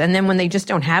problems. And then when they just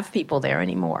don't have people there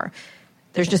anymore,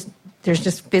 there's just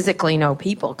physically no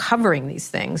people covering these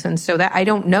things. And so that I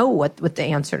don't know what the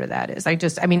answer to that is.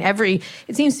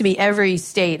 It seems to me every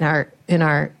state in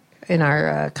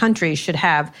our country should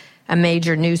have a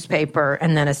major newspaper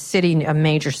and then a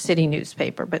major city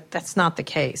newspaper, but that's not the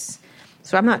case.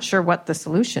 So I'm not sure what the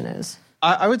solution is.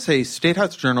 I would say State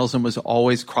House journalism was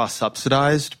always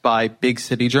cross-subsidized by big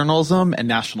city journalism and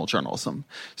national journalism.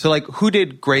 So, like, who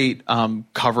did great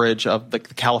coverage of the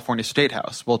California State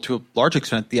House? Well, to a large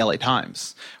extent, the LA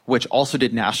Times, which also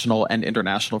did national and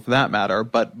international for that matter,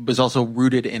 but was also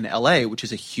rooted in LA, which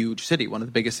is a huge city, one of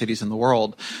the biggest cities in the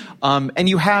world. And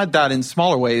you had that in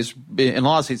smaller ways in a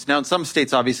lot of states. Now, in some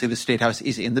states, obviously, the State House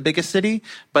is in the biggest city,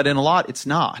 but in a lot, it's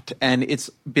not. And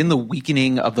it's been the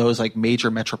weakening of those, like,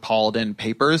 major metropolitan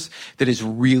papers that has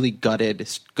really gutted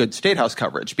good State House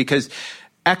coverage, because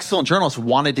excellent journalists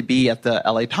wanted to be at the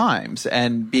LA Times,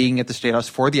 and being at the State House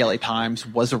for the LA Times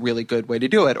was a really good way to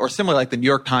do it. Or similarly, like the New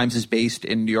York Times is based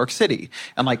in New York City,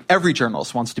 and like every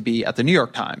journalist wants to be at the New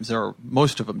York Times, or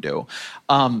most of them do.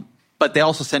 But they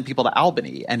also send people to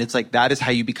Albany, and it's like that is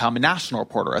how you become a national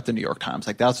reporter at the New York Times.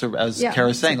 Like that's, as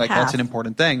Kara's saying, like that's an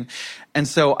important thing. And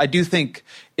so I do think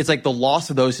it's like the loss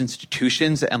of those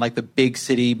institutions and like the big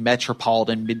city,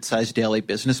 metropolitan, mid-sized daily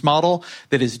business model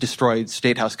that has destroyed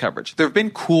State House coverage. There have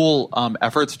been cool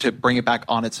efforts to bring it back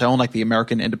on its own, like the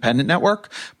American Independent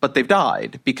Network, but they've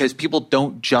died because people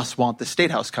don't just want the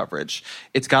State House coverage.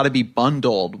 It's got to be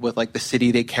bundled with like the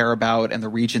city they care about and the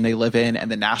region they live in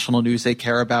and the national news they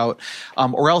care about,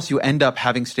 or else you end up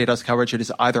having State House coverage that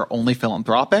is either only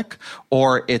philanthropic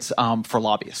or it's for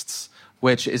lobbyists,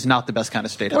 which is not the best kind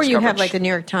of State House coverage. Or you have like the New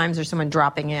York Times or someone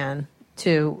dropping in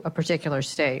to a particular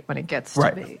state when it gets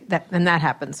to be. And that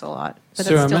happens a lot. But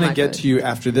so I'm going to get to you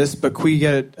after this, but could we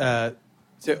get to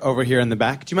over here in the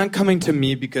back? Do you mind coming to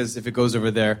me, because if it goes over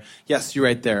there, yes, you're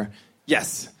right there.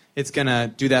 Yes, it's going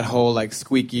to do that whole like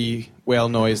squeaky whale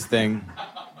noise thing.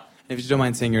 If you don't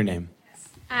mind saying your name.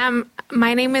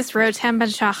 My name is Rotem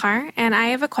Ben-Shachar, and I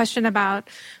have a question about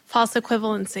false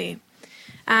equivalency.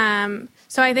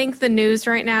 So I think the news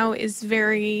right now is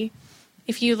very,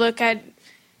 if you look at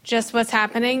just what's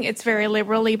happening, it's very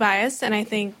liberally biased, and I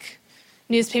think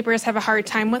newspapers have a hard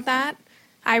time with that.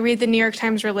 I read the New York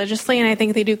Times religiously, and I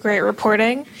think they do great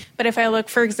reporting. But if I look,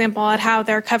 for example, at how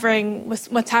they're covering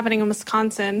what's happening in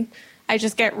Wisconsin, I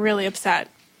just get really upset.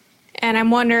 And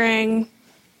I'm wondering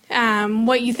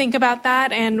what you think about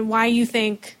that and why you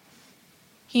think,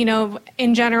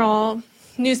 in general,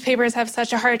 newspapers have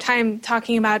such a hard time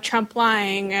talking about Trump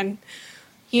lying and,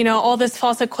 all this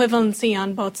false equivalency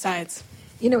on both sides.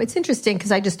 It's interesting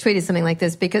because I just tweeted something like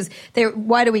this because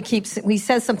why do he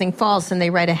says something false and they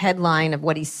write a headline of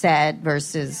what he said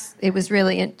versus it was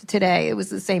really today. It was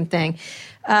the same thing.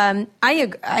 I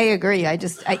agree.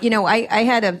 I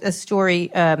had a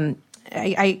story.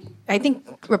 I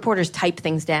think reporters type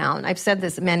things down. I've said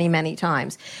this many, many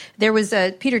times. There was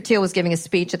Peter Thiel was giving a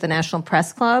speech at the National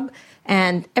Press Club,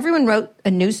 and everyone wrote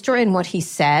a news story on what he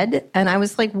said. And I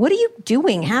was like, what are you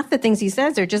doing? Half the things he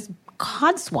says are just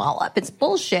codswallop. It's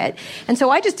bullshit. And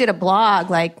so I just did a blog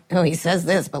like, oh, he says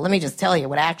this, but let me just tell you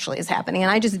what actually is happening.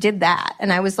 And I just did that.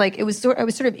 And I was like, I was sort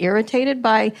of irritated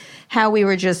by how we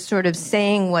were just sort of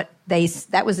saying what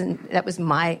that was an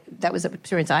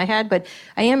experience I had, but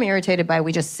I am irritated by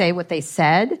we just say what they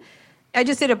said. I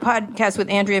just did a podcast with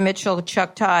Andrea Mitchell,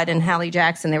 Chuck Todd, and Hallie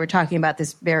Jackson. They were talking about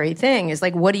this very thing. It's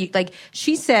like,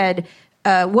 she said,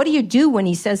 what do you do when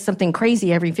he says something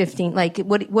crazy every 15? Like,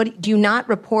 what do you not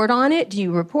report on it? Do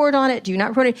you report on it? Do you not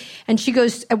report it? And she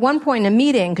goes, at one point in a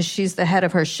meeting, because she's the head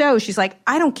of her show, she's like,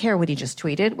 I don't care what he just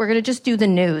tweeted. We're going to just do the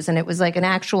news. And it was like an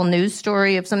actual news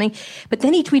story of something. But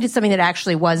then he tweeted something that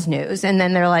actually was news. And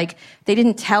then they're like, they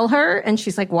didn't tell her. And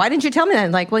she's like, why didn't you tell me that?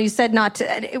 And like, well, you said not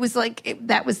to. And it was like,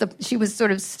 she was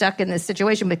sort of stuck in this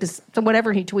situation because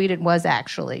whatever he tweeted was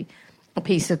actually a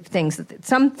piece of things.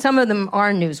 Some of them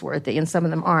are newsworthy and some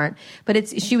of them aren't. But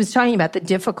she was talking about the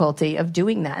difficulty of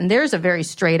doing that. And there's a very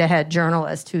straight-ahead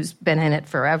journalist who's been in it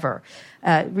forever,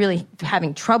 really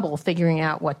having trouble figuring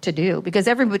out what to do because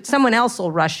someone else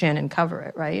will rush in and cover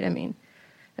it, right? I mean,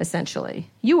 essentially.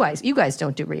 You guys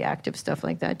don't do reactive stuff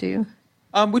like that, do you?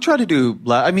 We try to do,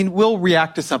 we'll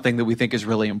react to something that we think is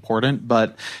really important.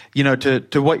 But,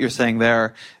 to what you're saying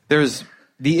there's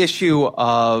the issue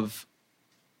of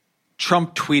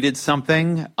Trump tweeted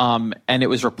something, and it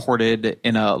was reported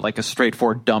in a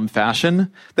straightforward, dumb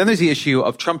fashion. Then there's the issue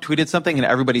of Trump tweeted something and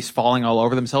everybody's falling all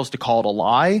over themselves to call it a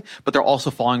lie, but they're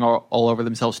also falling all over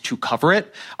themselves to cover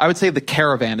it. I would say the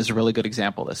caravan is a really good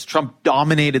example of this. Trump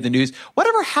dominated the news.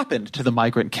 Whatever happened to the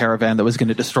migrant caravan that was going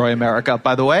to destroy America,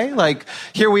 by the way? Like,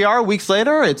 here we are weeks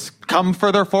later, it's come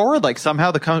further forward, like somehow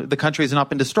the country has not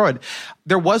been destroyed.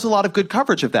 There was a lot of good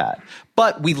coverage of that,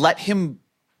 but we let him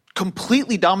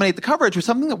completely dominate the coverage with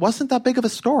something that wasn't that big of a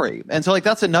story. And so, like,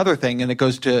 that's another thing, and it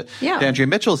goes to Andrea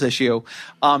Mitchell's issue.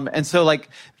 And so, like,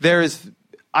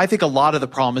 I think a lot of the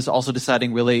problem is also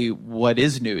deciding really what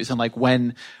is news and, like,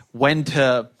 when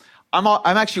to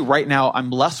I'm actually right now,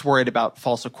 I'm less worried about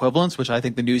false equivalence, which I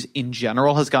think the news in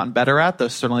general has gotten better at, though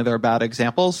certainly there are bad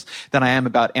examples, than I am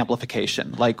about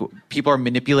amplification. Like, people are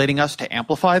manipulating us to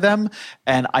amplify them,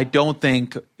 and I don't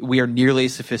think we are nearly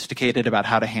as sophisticated about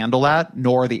how to handle that,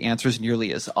 nor are the answers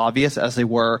nearly as obvious as they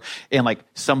were in, like,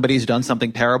 somebody's done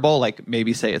something terrible, like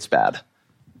maybe say it's bad.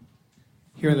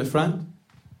 Here in the front.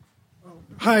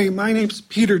 Hi, my name's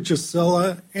Peter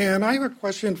Gisela, and I have a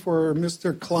question for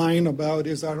Mr. Klein about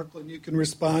his article, and you can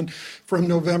respond, from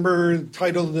November,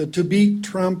 titled "To Beat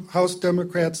Trump, House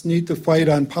Democrats Need to Fight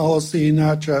on Policy,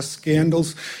 Not Just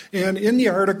Scandals." And in the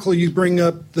article, you bring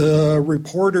up the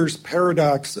reporters'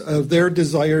 paradox of their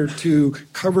desire to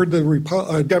cover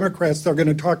the Democrats that are going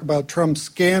to talk about Trump's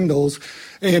scandals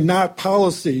and not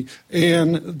policy,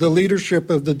 and the leadership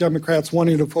of the Democrats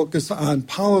wanting to focus on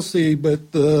policy,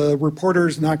 but the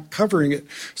reporters not covering it.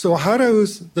 So how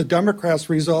does the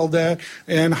Democrats resolve that,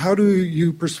 and how do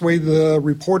you persuade the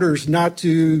reporters not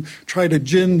to try to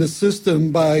gin the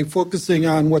system by focusing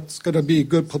on what's going to be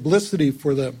good publicity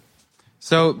for them?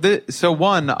 So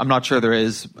one, I'm not sure there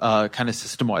is a kind of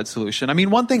system-wide solution. I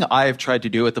mean, one thing I've tried to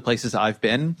do at the places I've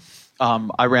been,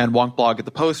 I ran Wonk Blog at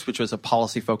the Post, which was a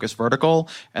policy-focused vertical,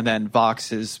 and then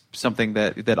Vox is something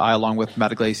that I, along with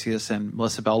Matt Iglesias and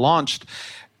Melissa Bell, launched.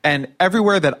 And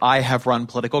everywhere that I have run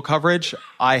political coverage,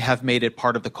 I have made it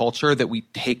part of the culture that we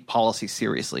take policy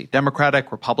seriously.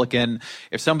 Democratic, Republican,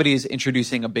 if somebody is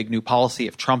introducing a big new policy,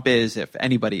 if Trump is, if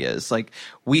anybody is, like,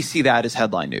 we see that as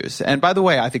headline news. And by the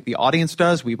way, I think the audience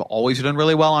does. We've always done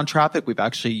really well on traffic. We've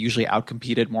actually usually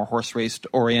outcompeted more horse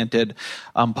race-oriented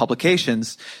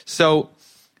publications. So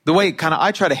the way kind of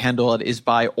I try to handle it is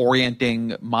by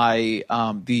orienting my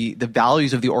the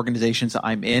values of the organizations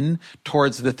I'm in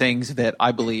towards the things that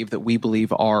I believe, that we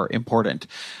believe, are important.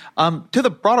 To the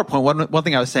broader point, one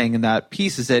thing I was saying in that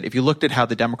piece is that if you looked at how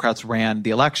the Democrats ran the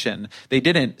election, they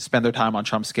didn't spend their time on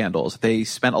Trump scandals. They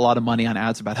spent a lot of money on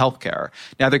ads about healthcare.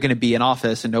 Now they're going to be in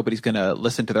office and nobody's going to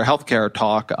listen to their healthcare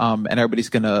talk, and everybody's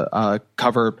going to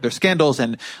cover their scandals.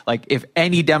 And, like, if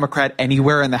any Democrat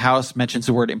anywhere in the House mentions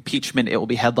the word impeachment, it will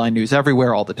be headline news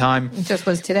everywhere all the time. It just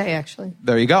was today, actually.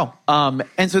 There you go.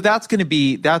 And so that's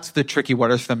the tricky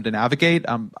waters for them to navigate.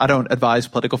 I don't advise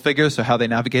political figures, so how they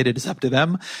navigate it is up to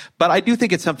them. But I do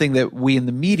think it's something that we in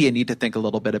the media need to think a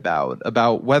little bit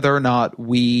about whether or not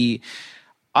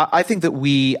I think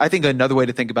another way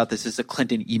to think about this is the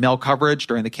Clinton email coverage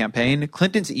during the campaign.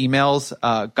 Clinton's emails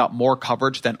got more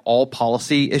coverage than all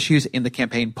policy issues in the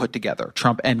campaign put together,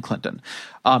 Trump and Clinton.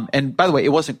 And by the way,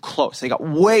 it wasn't close. They got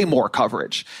way more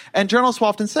coverage. And journalists will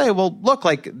often say, well, look,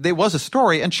 like, there was a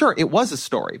story. And sure, it was a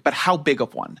story, but how big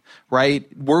of one, right?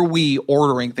 Were we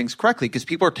ordering things correctly? Because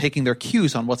people are taking their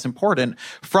cues on what's important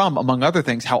from, among other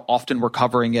things, how often we're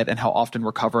covering it and how often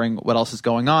we're covering what else is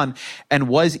going on. And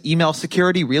was email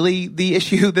security really the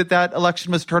issue that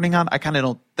election was turning on? I kind of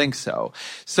don't think so.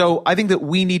 So I think that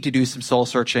we need to do some soul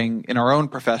searching in our own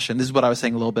profession. This is what I was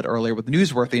saying a little bit earlier with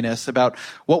newsworthiness, about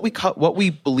what we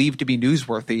believe to be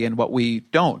newsworthy and what we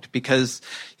don't. Because,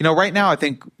 right now I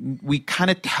think we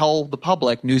kind of tell the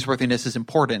public newsworthiness is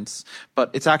important, but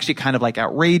it's actually kind of like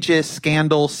outrageous,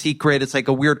 scandal, secret. It's like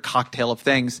a weird cocktail of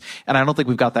things. And I don't think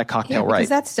we've got that cocktail right. Because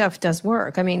that stuff does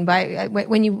work. I mean,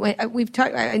 we've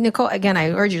talked, Nicole, again, I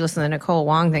urge you to listen to the Nicole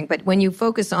Wong thing, but when you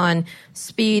focus on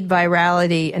speed,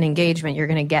 virality, and engagement, you're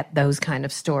going to get those kind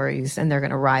of stories, and they're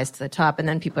going to rise to the top, and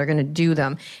then people are going to do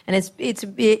them. And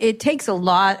it takes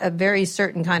a very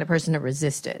certain kind of person to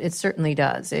resist it. It certainly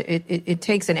does. It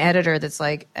takes an editor that's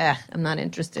like, I'm not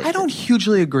interested. I don't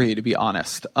hugely agree, to be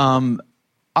honest.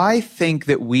 I think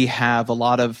that we have a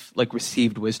lot of, like,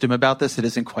 received wisdom about this that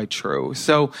isn't quite true.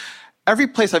 So every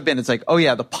place I've been, it's like, oh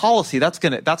yeah, the policy, that's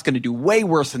gonna do way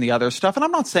worse than the other stuff. And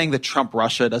I'm not saying that Trump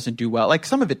Russia doesn't do well. Like,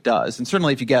 some of it does. And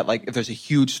certainly if there's a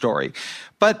huge story.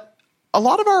 But a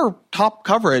lot of our top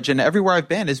coverage and everywhere I've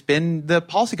been has been the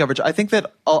policy coverage. I think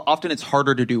that often it's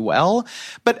harder to do well.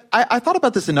 But I thought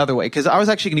about this another way, because I was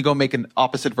actually going to go make an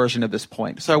opposite version of this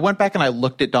point. So I went back and I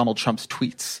looked at Donald Trump's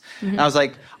tweets. And I was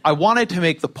like, I wanted to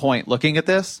make the point, looking at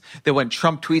this, that when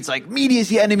Trump tweets like, media's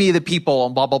the enemy of the people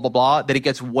and blah, blah, blah, blah, that it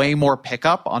gets way more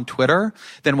pickup on Twitter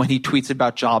than when he tweets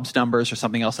about jobs numbers or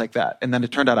something else like that. And then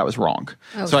it turned out I was wrong.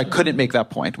 So I couldn't make that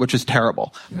point, which is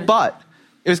terrible. But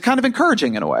it was kind of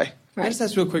encouraging in a way. I just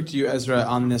ask real quick to you, Ezra,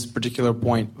 on this particular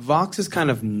point. Vox is kind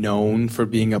of known for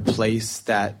being a place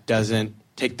that doesn't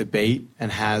take the bait and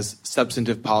has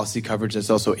substantive policy coverage that's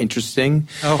also interesting.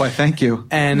 Oh, I thank you.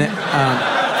 And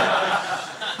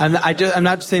I'm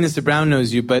not saying this to brown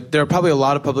nose you, but there are probably a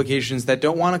lot of publications that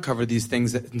don't want to cover these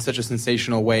things in such a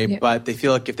sensational way, but they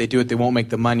feel like if they do it, they won't make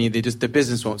the money. Their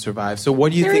business won't survive. So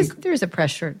what do you think? There is a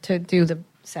pressure to do the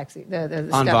sexy, the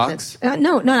on stuff Vox?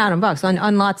 No, not on Vox.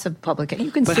 On lots of publications,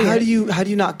 you can But see. how do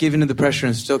you not give into the pressure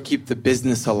and still keep the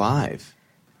business alive?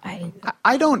 I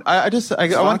want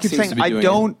to keep saying I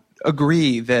don't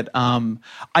agree that I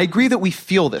agree that we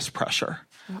feel this pressure.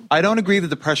 I don't agree that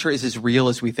the pressure is as real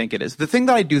as we think it is. The thing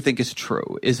that I do think is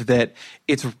true is that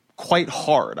it's quite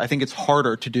hard. I think it's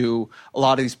harder to do a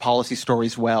lot of these policy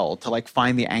stories well, to like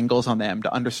find the angles on them,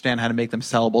 to understand how to make them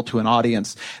sellable to an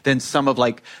audience than some of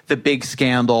like the big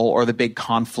scandal or the big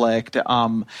conflict.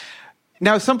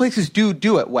 Now, some places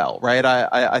do it well, right?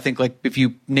 I think like if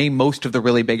you name most of the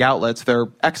really big outlets, they're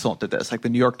excellent at this, like the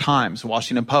New York Times,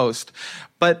 Washington Post.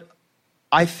 But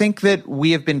I think that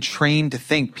we have been trained to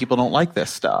think people don't like this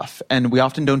stuff, and we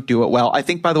often don't do it well. I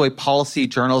think, by the way, policy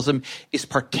journalism is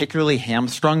particularly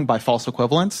hamstrung by false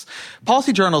equivalence.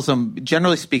 Policy journalism,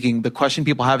 generally speaking, the question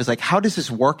people have is like, how does this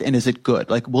work and is it good?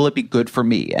 Like, will it be good for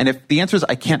me? And if the answer is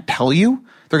I can't tell you,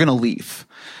 they're going to leave.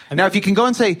 And now if you can go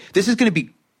and say, this is going to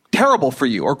be terrible for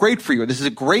you or great for you, or this is a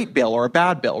great bill or a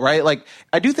bad bill, right? Like,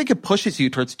 I do think it pushes you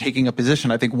towards taking a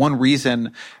position. I think one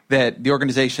reason that the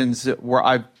organizations where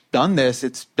I've done this,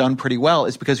 it's done pretty well,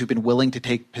 is because we've been willing to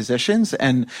take positions,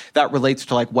 and that relates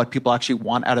to like what people actually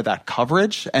want out of that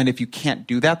coverage. And if you can't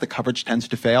do that, the coverage tends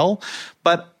to fail.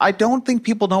 But I don't think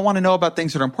people don't want to know about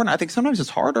things that are important. I think sometimes it's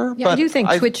harder. Yeah, but I do think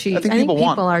twitchy. I think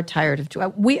people are tired of.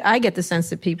 I get the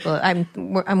sense that people.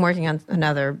 I'm working on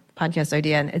another podcast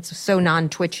idea, and it's so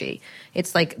non-twitchy.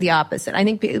 It's like the opposite. I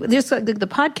think just like the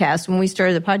podcast. When we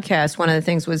started the podcast, one of the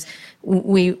things was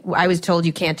I was told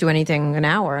you can't do anything an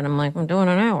hour, and I'm like, I'm doing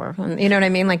an hour. You know what I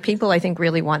mean? Like people, I think,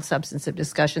 really want substantive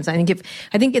discussions. I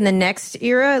think in the next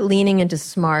era, leaning into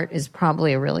smart is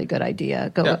probably a really good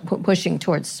idea. Pushing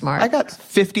towards smart. I got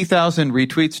 50,000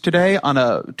 retweets today on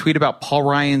a tweet about Paul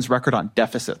Ryan's record on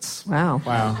deficits. Wow.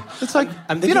 It's like,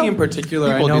 I'm thinking in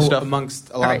particular, I know amongst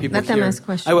a lot of people let them here. ask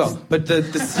questions. I will, but the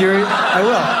Syria, I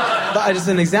will. But just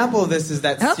an example of this is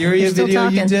that Syria video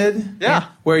you did,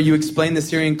 where you explained the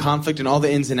Syrian conflict and all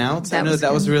the ins and outs. I know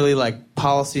that was really like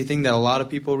policy thing that a lot of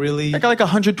people really. I got like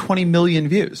 120 million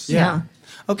views. Yeah.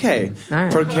 Okay. All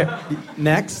right.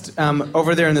 Next,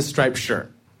 over there in the striped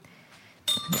shirt.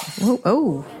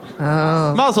 Oh.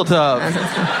 Mazel tov.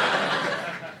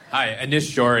 Hi,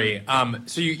 Anish Jory.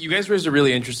 So you guys raised a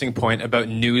really interesting point about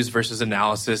news versus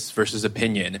analysis versus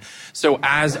opinion. So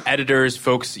as editors,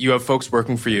 you have folks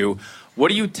working for you. What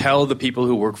do you tell the people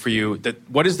who work for you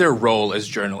what is their role as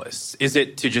journalists? Is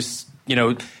it to just,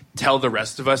 tell the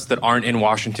rest of us that aren't in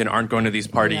Washington, aren't going to these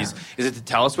parties? Yeah. Is it to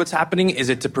tell us what's happening? Is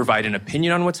it to provide an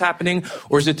opinion on what's happening?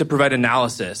 Or is it to provide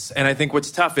analysis? And I think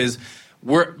what's tough is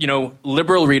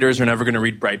liberal readers are never going to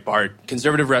read Breitbart.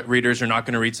 Conservative readers are not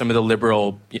going to read some of the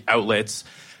liberal outlets.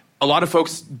 A lot of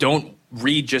folks don't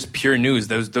read just pure news.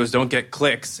 Those don't get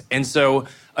clicks. And so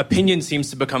opinion seems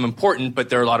to become important, but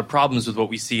there are a lot of problems with what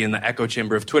we see in the echo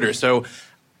chamber of Twitter. So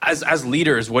as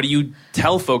leaders, what do you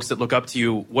tell folks that look up to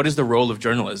you? What is the role of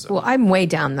journalism? Well, I'm way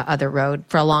down the other road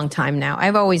for a long time now.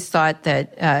 I've always thought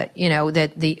that, I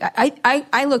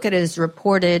look at it as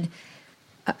reported.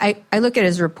 I look at it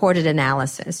as reported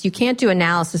analysis. You can't do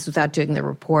analysis without doing the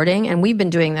reporting, and we've been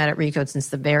doing that at Recode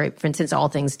since All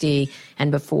Things D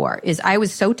and before. I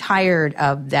was so tired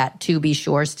of that "to be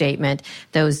sure" statement.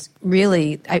 Those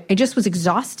really, I just was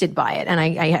exhausted by it, and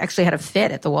I actually had a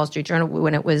fit at the Wall Street Journal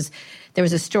when there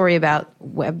was a story about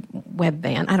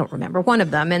Webvan. I don't remember one of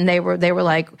them, and they were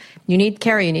like, you need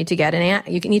to get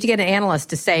an analyst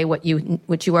to say what you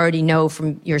already know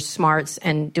from your smarts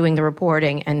and doing the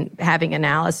reporting and having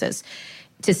analysis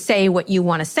to say what you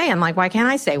want to say. I'm like, why can't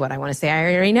I say what I want to say?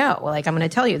 I already know. Like, I'm going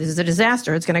to tell you this is a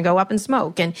disaster. It's going to go up in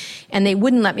smoke, and they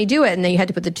wouldn't let me do it. And then you had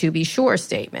to put the "to be sure"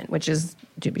 statement, which is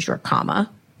 "to be sure," comma.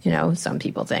 some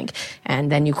people think.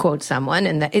 And then you quote someone,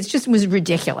 and it just was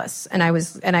ridiculous. And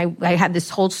I had this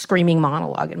whole screaming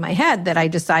monologue in my head that I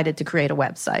decided to create a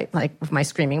website, like with my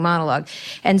screaming monologue.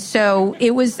 And so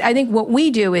I think what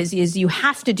we do is you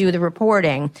have to do the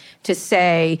reporting to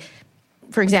say,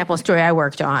 for example, a story I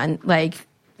worked on,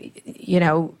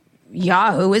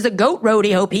 Yahoo is a goat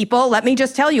rodeo, people. Let me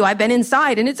just tell you, I've been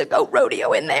inside and it's a goat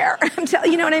rodeo in there. I'm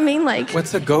telling you know what I mean?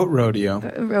 What's a goat rodeo?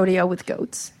 A rodeo with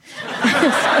goats. Do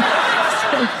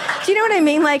you know what I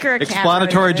mean? Or a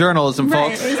explanatory journalism,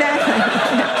 folks. Right, exactly.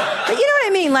 But you know what I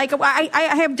mean?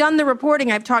 I have done the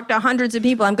reporting. I've talked to hundreds of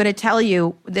people. I'm going to tell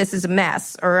you this is a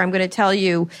mess, or I'm going to tell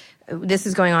you this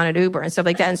is going on at Uber and stuff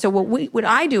like that. And so what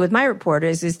I do with my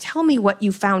reporters is tell me what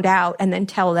you found out and then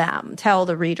tell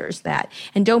the readers that.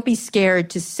 And don't be scared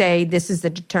to say this is the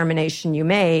determination you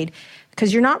made,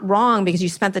 because you're not wrong because you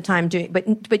spent the time doing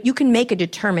it. But you can make a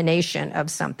determination of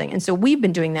something. And so we've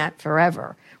been doing that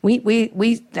forever. We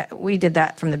did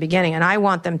that from the beginning, and I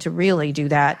want them to really do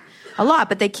that a lot.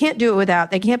 But they can't do it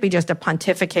they can't be just a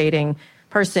pontificating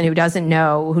person who doesn't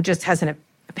know, who just has an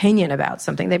opinion about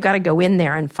something. They've got to go in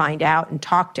there and find out and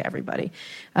talk to everybody,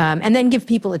 and then give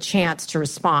people a chance to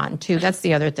respond too. That's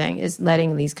the other thing, is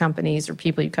letting these companies or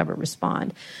people you cover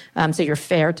respond, so you're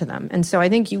fair to them. And so I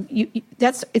think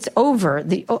it's over.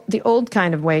 The old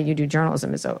kind of way you do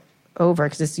journalism is over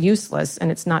because it's useless and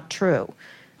it's not true,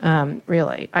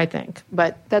 really, I think.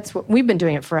 But that's what we've been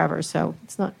doing it forever, so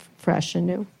it's not fresh and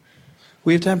new.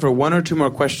 We have time for one or two more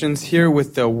questions here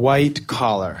with the white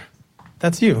collar.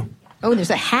 That's you. Oh,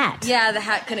 there's a hat. Yeah, the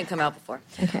hat couldn't come out before.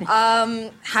 Okay.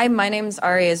 Hi, my name's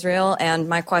Ari Israel, and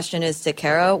my question is to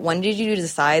Kara. When did you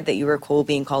decide that you were cool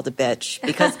being called a bitch?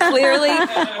 Because clearly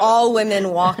all women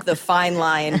walk the fine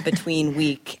line between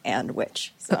weak and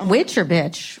witch. So. Witch or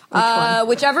bitch?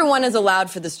 Whichever one is allowed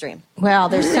for the stream. Well,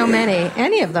 there's so many.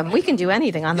 Any of them. We can do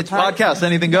anything on the podcast.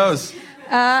 Anything goes.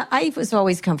 I was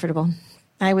always comfortable.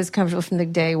 I was comfortable from the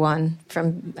day one.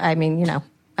 I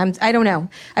don't know.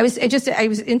 I was interesting.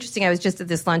 I was just at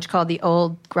this lunch called the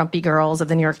Old Grumpy Girls of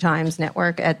the New York Times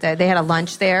Network. They had a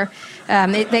lunch there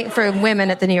for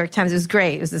women at the New York Times. It was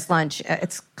great. It was this lunch.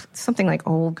 It's something like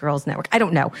Old Girls Network. I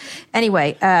don't know.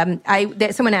 Anyway,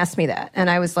 someone asked me that, and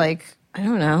I was like, I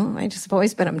don't know. I just have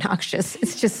always been obnoxious.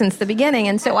 It's just since the beginning,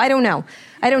 and so I don't know.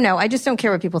 I just don't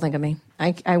care what people think of me.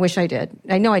 I wish I did.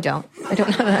 I know I don't. I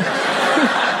don't know that.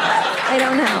 I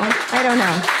don't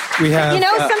know. We have,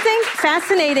 something?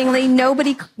 Fascinatingly,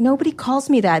 nobody calls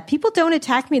me that. People don't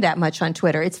attack me that much on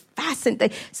Twitter. It's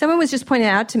fascinating. Someone was just pointing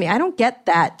out to me, I don't get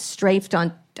that strafed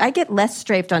on. I get less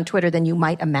strafed on Twitter than you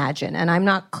might imagine, and I'm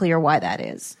not clear why that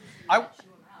is.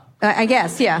 I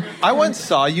guess, yeah. I once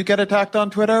saw you get attacked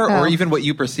on Twitter, or even what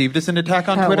you perceived as an attack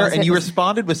on Twitter, and you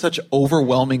responded with such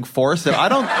overwhelming force that I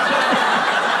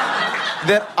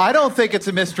don't think it's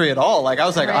a mystery at all. I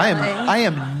was like, really? I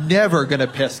am never going to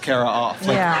piss Kara off,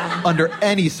 under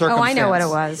any circumstance. Oh, I know what it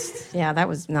was. Yeah, that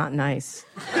was not nice.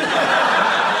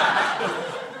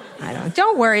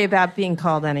 Don't worry about being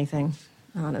called anything,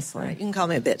 honestly. You can call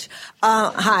me a bitch.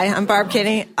 Hi, I'm Barb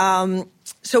Kinney.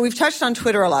 So we've touched on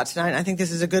Twitter a lot tonight. I think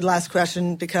this is a good last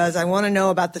question because I want to know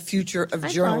about the future of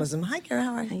journalism. Hi, Kara.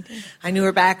 How are you? I knew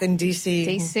her back in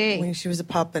D.C. when she was a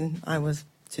pup, and I was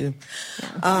too.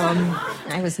 Yeah.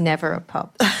 I was never a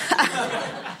pup.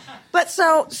 But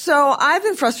so I've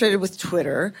been frustrated with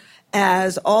Twitter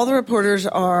as all the reporters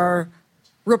are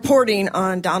reporting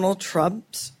on Donald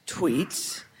Trump's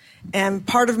tweets. And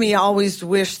part of me always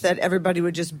wished that everybody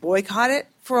would just boycott it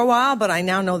for a while, but I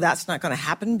now know that's not going to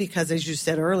happen because, as you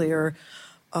said earlier,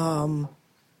 how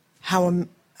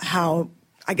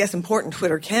I guess important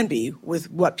Twitter can be with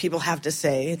what people have to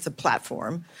say. It's a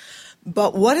platform.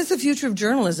 But what is the future of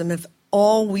journalism if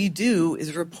all we do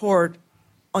is report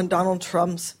on Donald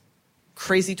Trump's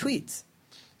crazy tweets?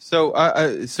 So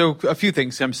a few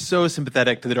things. I'm so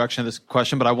sympathetic to the direction of this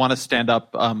question, but I want to stand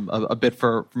up a bit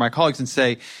for my colleagues and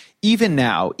say, even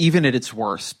now, even at its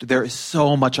worst, there is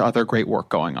so much other great work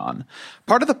going on.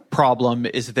 Part of the problem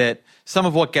is that some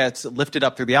of what gets lifted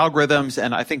up through the algorithms,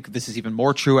 and I think this is even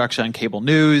more true actually on cable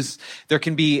news, there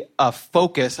can be a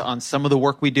focus on some of the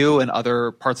work we do and other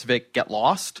parts of it get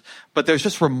lost. But there's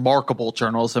just remarkable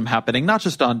journalism happening, not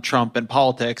just on Trump and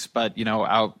politics, but,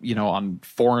 on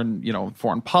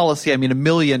foreign policy. I mean, a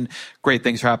million great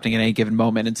things are happening at any given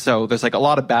moment. And so there's a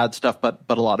lot of bad stuff, but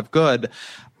a lot of good.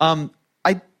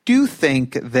 I do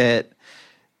think that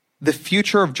the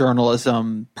future of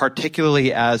journalism,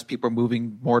 particularly as people are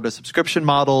moving more to subscription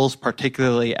models,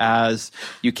 particularly as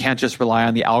you can't just rely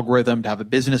on the algorithm to have a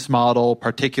business model,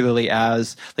 particularly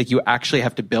as like you actually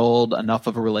have to build enough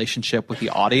of a relationship with the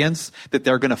audience that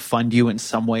they're going to fund you in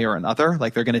some way or another,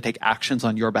 like they're going to take actions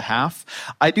on your behalf.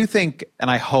 I do think,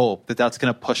 and I hope that that's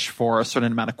going to push for a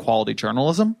certain amount of quality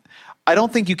journalism. I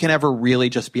don't think you can ever really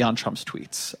just be on Trump's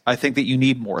tweets. I think that you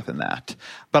need more than that.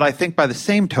 But I think by the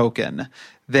same token,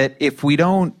 that if we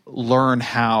don't learn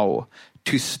how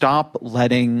to stop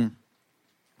letting,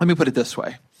 let me put it this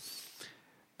way.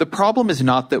 The problem is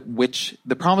not that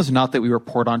we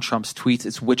report on Trump's tweets,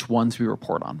 it's which ones we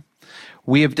report on.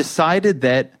 We have decided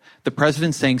that the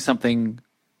president saying something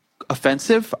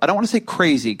offensive, I don't want to say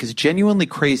crazy, because genuinely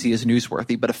crazy is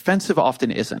newsworthy, but offensive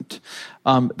often isn't.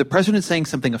 The president saying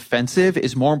something offensive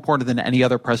is more important than any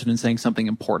other president saying something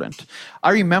important.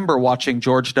 I remember watching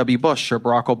George W. Bush or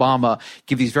Barack Obama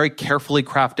give these very carefully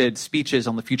crafted speeches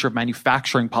on the future of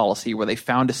manufacturing policy, where they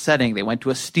found a setting, they went to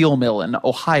a steel mill in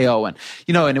Ohio, and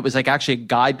and it was like actually a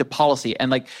guide to policy,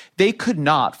 and like they could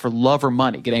not, for love or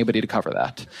money, get anybody to cover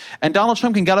that. And Donald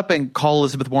Trump can get up and call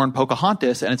Elizabeth Warren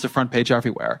Pocahontas, and it's a front page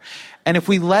everywhere. And if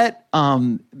we let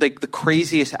the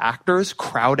craziest actors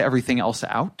crowd everything else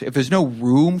out, if there's no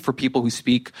room for people who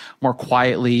speak more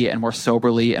quietly and more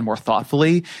soberly and more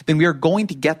thoughtfully, then we are going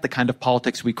to get the kind of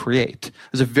politics we create.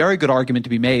 There's a very good argument to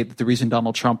be made that the reason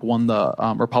Donald Trump won the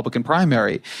Republican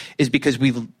primary is because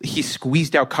he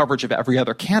squeezed out coverage of every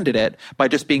other candidate by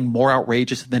just being more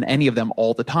outrageous than any of them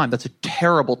all the time. That's a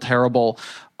terrible, terrible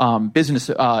business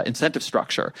incentive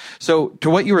structure. So to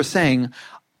what you were saying,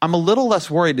 I'm a little less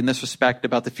worried in this respect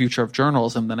about the future of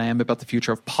journalism than I am about the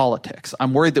future of politics.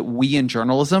 I'm worried that we in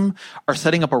journalism are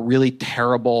setting up a really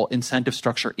terrible incentive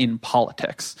structure in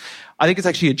politics. I think it's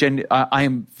actually I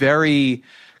am very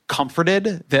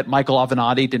comforted that Michael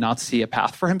Avenatti did not see a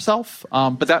path for himself,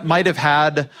 but that might have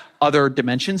had other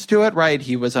dimensions to it, right?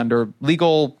 He was under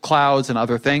legal clouds and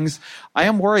other things. I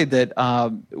am worried that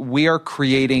we are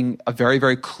creating a very,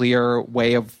 very clear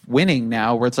way of winning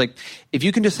now, where it's like, if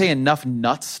you can just say enough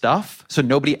nuts stuff so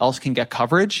nobody else can get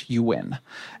coverage, you win.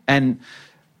 And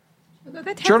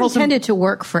that journalism tended to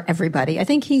work for everybody. I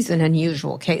think he's an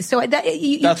unusual case. So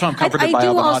that's why I'm comforted by I do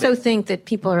Avenatti. Also think that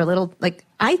people are a little like,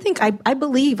 I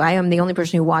believe I am the only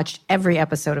person who watched every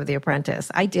episode of The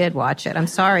Apprentice. I did watch it. I'm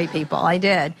sorry, people. I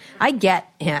did. I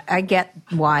get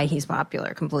why he's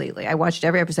popular completely. I watched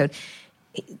every episode.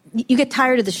 You get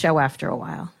tired of the show after a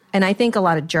while. And I think a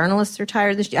lot of journalists are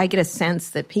tired of the show. I get a sense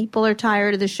that people are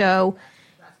tired of the show.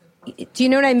 Do you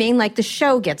know what I mean? Like the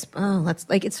show gets,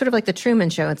 it's sort of like the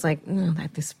Truman Show. It's like,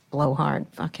 this blowhard,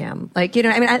 fuck him. Like, I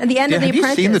mean, at the end of The Apprentice.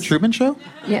 Have you seen the Truman Show?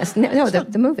 Yes. No,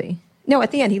 the movie. No,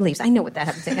 at the end he leaves. I know what that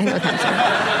happens.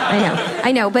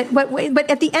 I know. But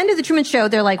at the end of the Truman Show,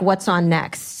 they're like, "What's on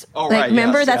next?" Oh, right.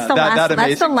 Remember, yes, that's yeah. the last. That's the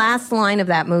amazing. last line of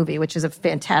that movie, which is a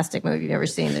fantastic movie. If you've ever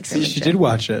seen the Truman Show. She did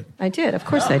watch it. I did. Of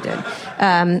course, I did.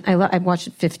 I've watched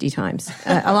it 50 times,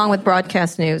 along with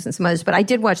Broadcast News and some others. But I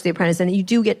did watch The Apprentice, and you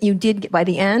did get by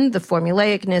the end, the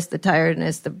formulaicness, the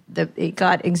tiredness, it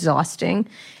got exhausting,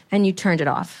 and you turned it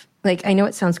off. Like, I know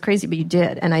it sounds crazy, but you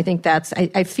did. And I think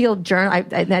I feel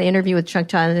that interview with Chuck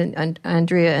Todd and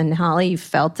Andrea and Holly, you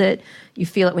felt it. You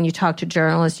feel it when you talk to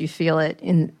journalists. You feel it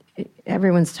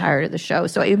everyone's tired of the show.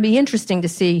 So it would be interesting to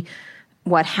see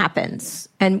what happens.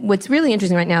 And what's really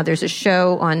interesting right now, there's a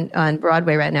show on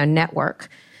Broadway right now, Network.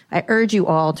 I urge you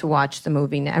all to watch the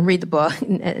movie and read the book,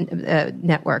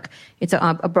 Network. It's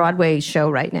a Broadway show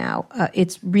right now.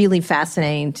 It's really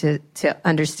fascinating to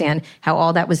understand how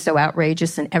all that was so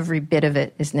outrageous and every bit of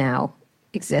it is now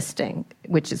existing,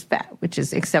 which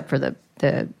is except for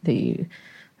the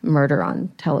murder on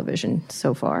television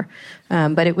so far.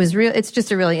 But it's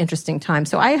just a really interesting time.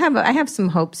 So I have some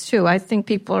hopes too. I think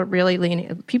people are really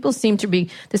leaning. People seem to be,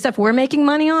 the stuff we're making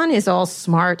money on is all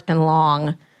smart and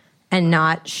long and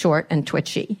not short and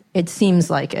twitchy. It seems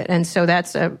like it. And so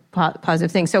that's a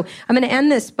positive thing. So I'm going to end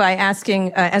this by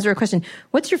asking Ezra a question.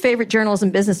 What's your favorite journalism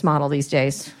business model these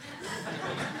days?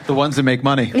 The ones that make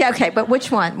money. Yeah, okay, but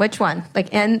which one?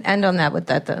 Like, end on that with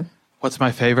that, though. What's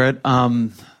my favorite?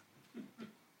 I'll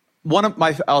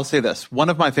say this. One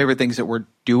of my favorite things that we're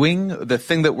doing, the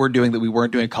thing that we're doing that we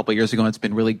weren't doing a couple of years ago, and it's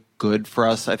been really good for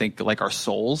us, I think, like our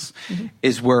souls,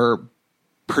 is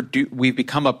we've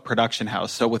become a production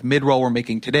house. So with Midroll, we're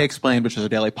making Today Explained, which is a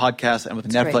daily podcast, and with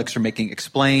Netflix, we're making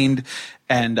Explained,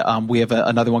 and we have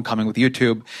another one coming with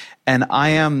YouTube. And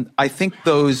I think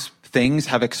those things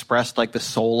have expressed like the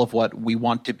soul of what we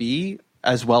want to be,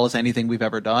 as well as anything we've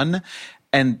ever done.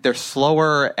 And they're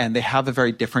slower, and they have a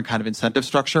very different kind of incentive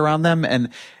structure around them. And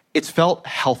it's felt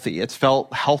healthy. It's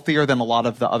felt healthier than a lot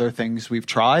of the other things we've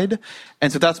tried.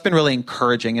 And so that's been really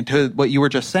encouraging. And to what you were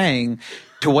just saying,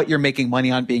 to what you're making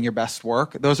money on being your best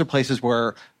work, those are places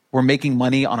where we're making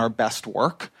money on our best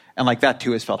work. And like that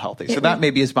too has felt healthy. So that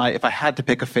maybe is if I had to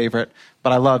pick a favorite,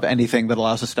 but I love anything that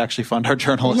allows us to actually fund our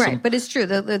journalism. Right, but it's true.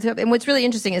 And what's really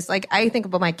interesting is like, I think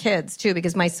about my kids too,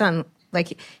 because my son,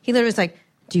 like, he literally was like,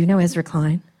 do you know Ezra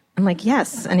Klein? I'm like,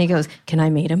 yes. And he goes, can I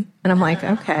meet him? And I'm like,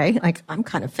 okay. Like, I'm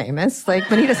kind of famous. Like,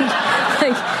 but he doesn't,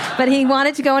 like, but he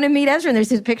wanted to go in and meet Ezra. And there's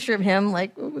this picture of him,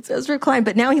 like, oh, it's Ezra Klein.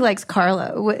 But now he likes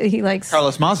Carlo. He likes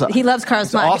Carlos Maza. He loves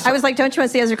Carlos Maza. Awesome. I was like, don't you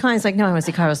want to see Ezra Klein? He's like, no, I want to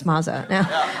see Carlos Maza.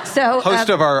 Now, so host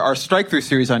of our Strike Through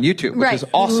series on YouTube, which is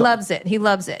awesome. He loves it. He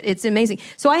loves it. It's amazing.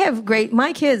 So I have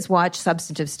my kids watch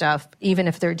substantive stuff, even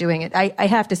if they're doing it. I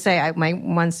have to say, my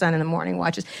one son in the morning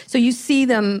watches. So you see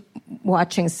them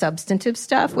watching substantive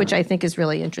stuff, which I think is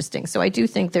really interesting. So I do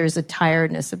think there's a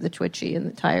tiredness of the twitchy and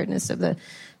the tiredness of the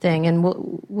thing, and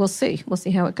we'll see. We'll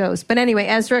see how it goes. But anyway,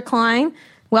 Ezra Klein,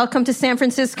 welcome to San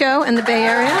Francisco and the Bay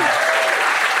Area.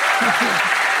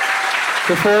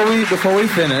 Before we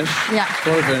finish,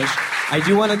 I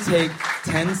do want to take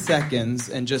 10 seconds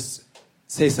and just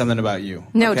say something about you.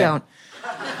 No, don't.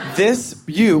 This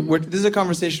is a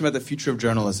conversation about the future of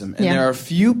journalism, and there are a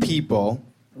few people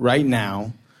right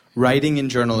now writing in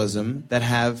journalism that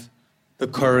have the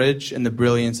courage and the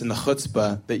brilliance and the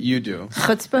chutzpah that you do.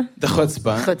 Chutzpah? The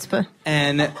chutzpah. Chutzpah.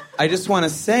 And I just want to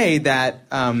say that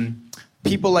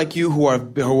people like you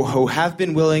who have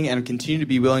been willing and continue to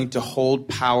be willing to hold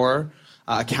power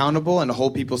accountable and to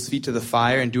hold people's feet to the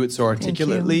fire and do it so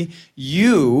articulately,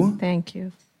 Thank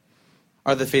you.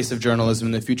 Are the face of journalism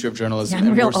and the future of journalism. Yeah,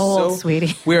 I'm real old,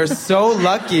 sweetie. We are so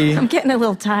lucky. I'm getting a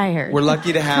little tired. We're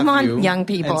lucky to have you. Come on, young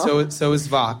people. And so is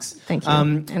Vox. Thank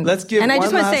you. Let's give. And I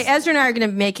just want to last... say, Ezra and I are going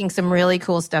to be making some really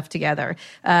cool stuff together.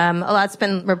 A lot's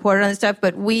been reported on this stuff,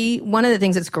 but one of the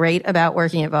things that's great about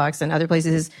working at Vox and other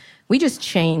places is we just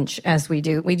change as we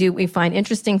do. We find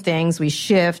interesting things. We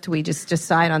shift. We just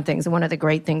decide on things. And one of the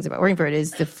great things about working for it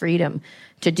is the freedom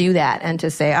to do that and to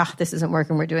say, this isn't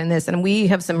working, we're doing this. And we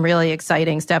have some really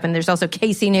exciting stuff. And there's also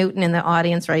Casey Newton in the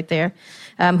audience right there,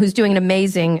 who's doing an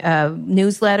amazing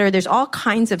newsletter. There's all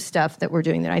kinds of stuff that we're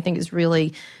doing that I think is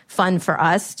really fun for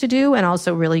us to do and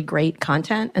also really great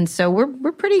content. And so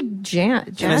we're pretty jazzed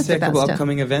about stuff. Can I say a couple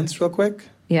upcoming events real quick?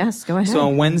 Yes, go ahead. So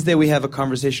on Wednesday, we have a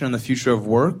conversation on the future of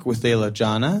work with Leila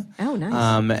Jana. Oh,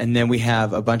 nice. And then we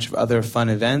have a bunch of other fun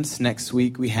events. Next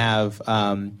week, we have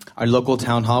our local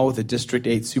town hall with the District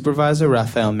 8 supervisor,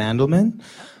 Raphael Mandelman.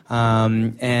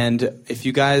 And if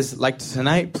you guys liked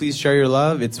tonight, please share your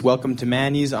love. It's Welcome to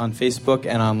Manny's on Facebook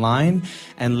and online.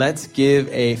 And let's give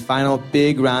a final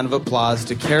big round of applause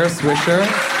to Kara Swisher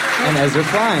and Ezra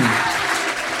Klein.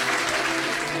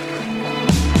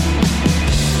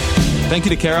 Thank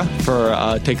you to Kara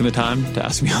for taking the time to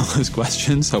ask me all those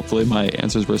questions. Hopefully my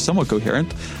answers were somewhat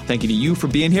coherent. Thank you to you for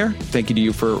being here. Thank you to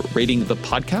you for rating the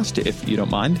podcast, if you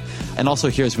don't mind. And also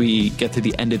here as we get to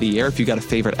the end of the year, if you got a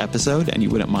favorite episode and you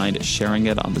wouldn't mind sharing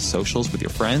it on the socials with your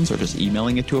friends or just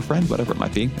emailing it to a friend, whatever it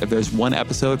might be. If there's one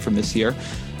episode from this year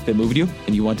that moved you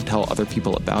and you want to tell other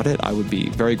people about it, I would be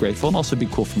very grateful, and also be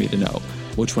cool for me to know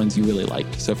which ones you really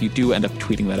liked. So if you do end up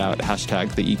tweeting that out,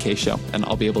 hashtag the EK Show, and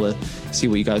I'll be able to see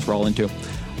what you guys were all into.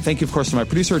 Thank you, of course, to my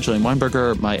producer, Jillian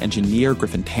Weinberger, my engineer,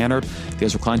 Griffin Tanner. The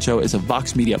Ezra Klein Show is a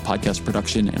Vox Media podcast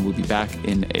production, and we'll be back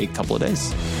in a couple of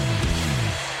days.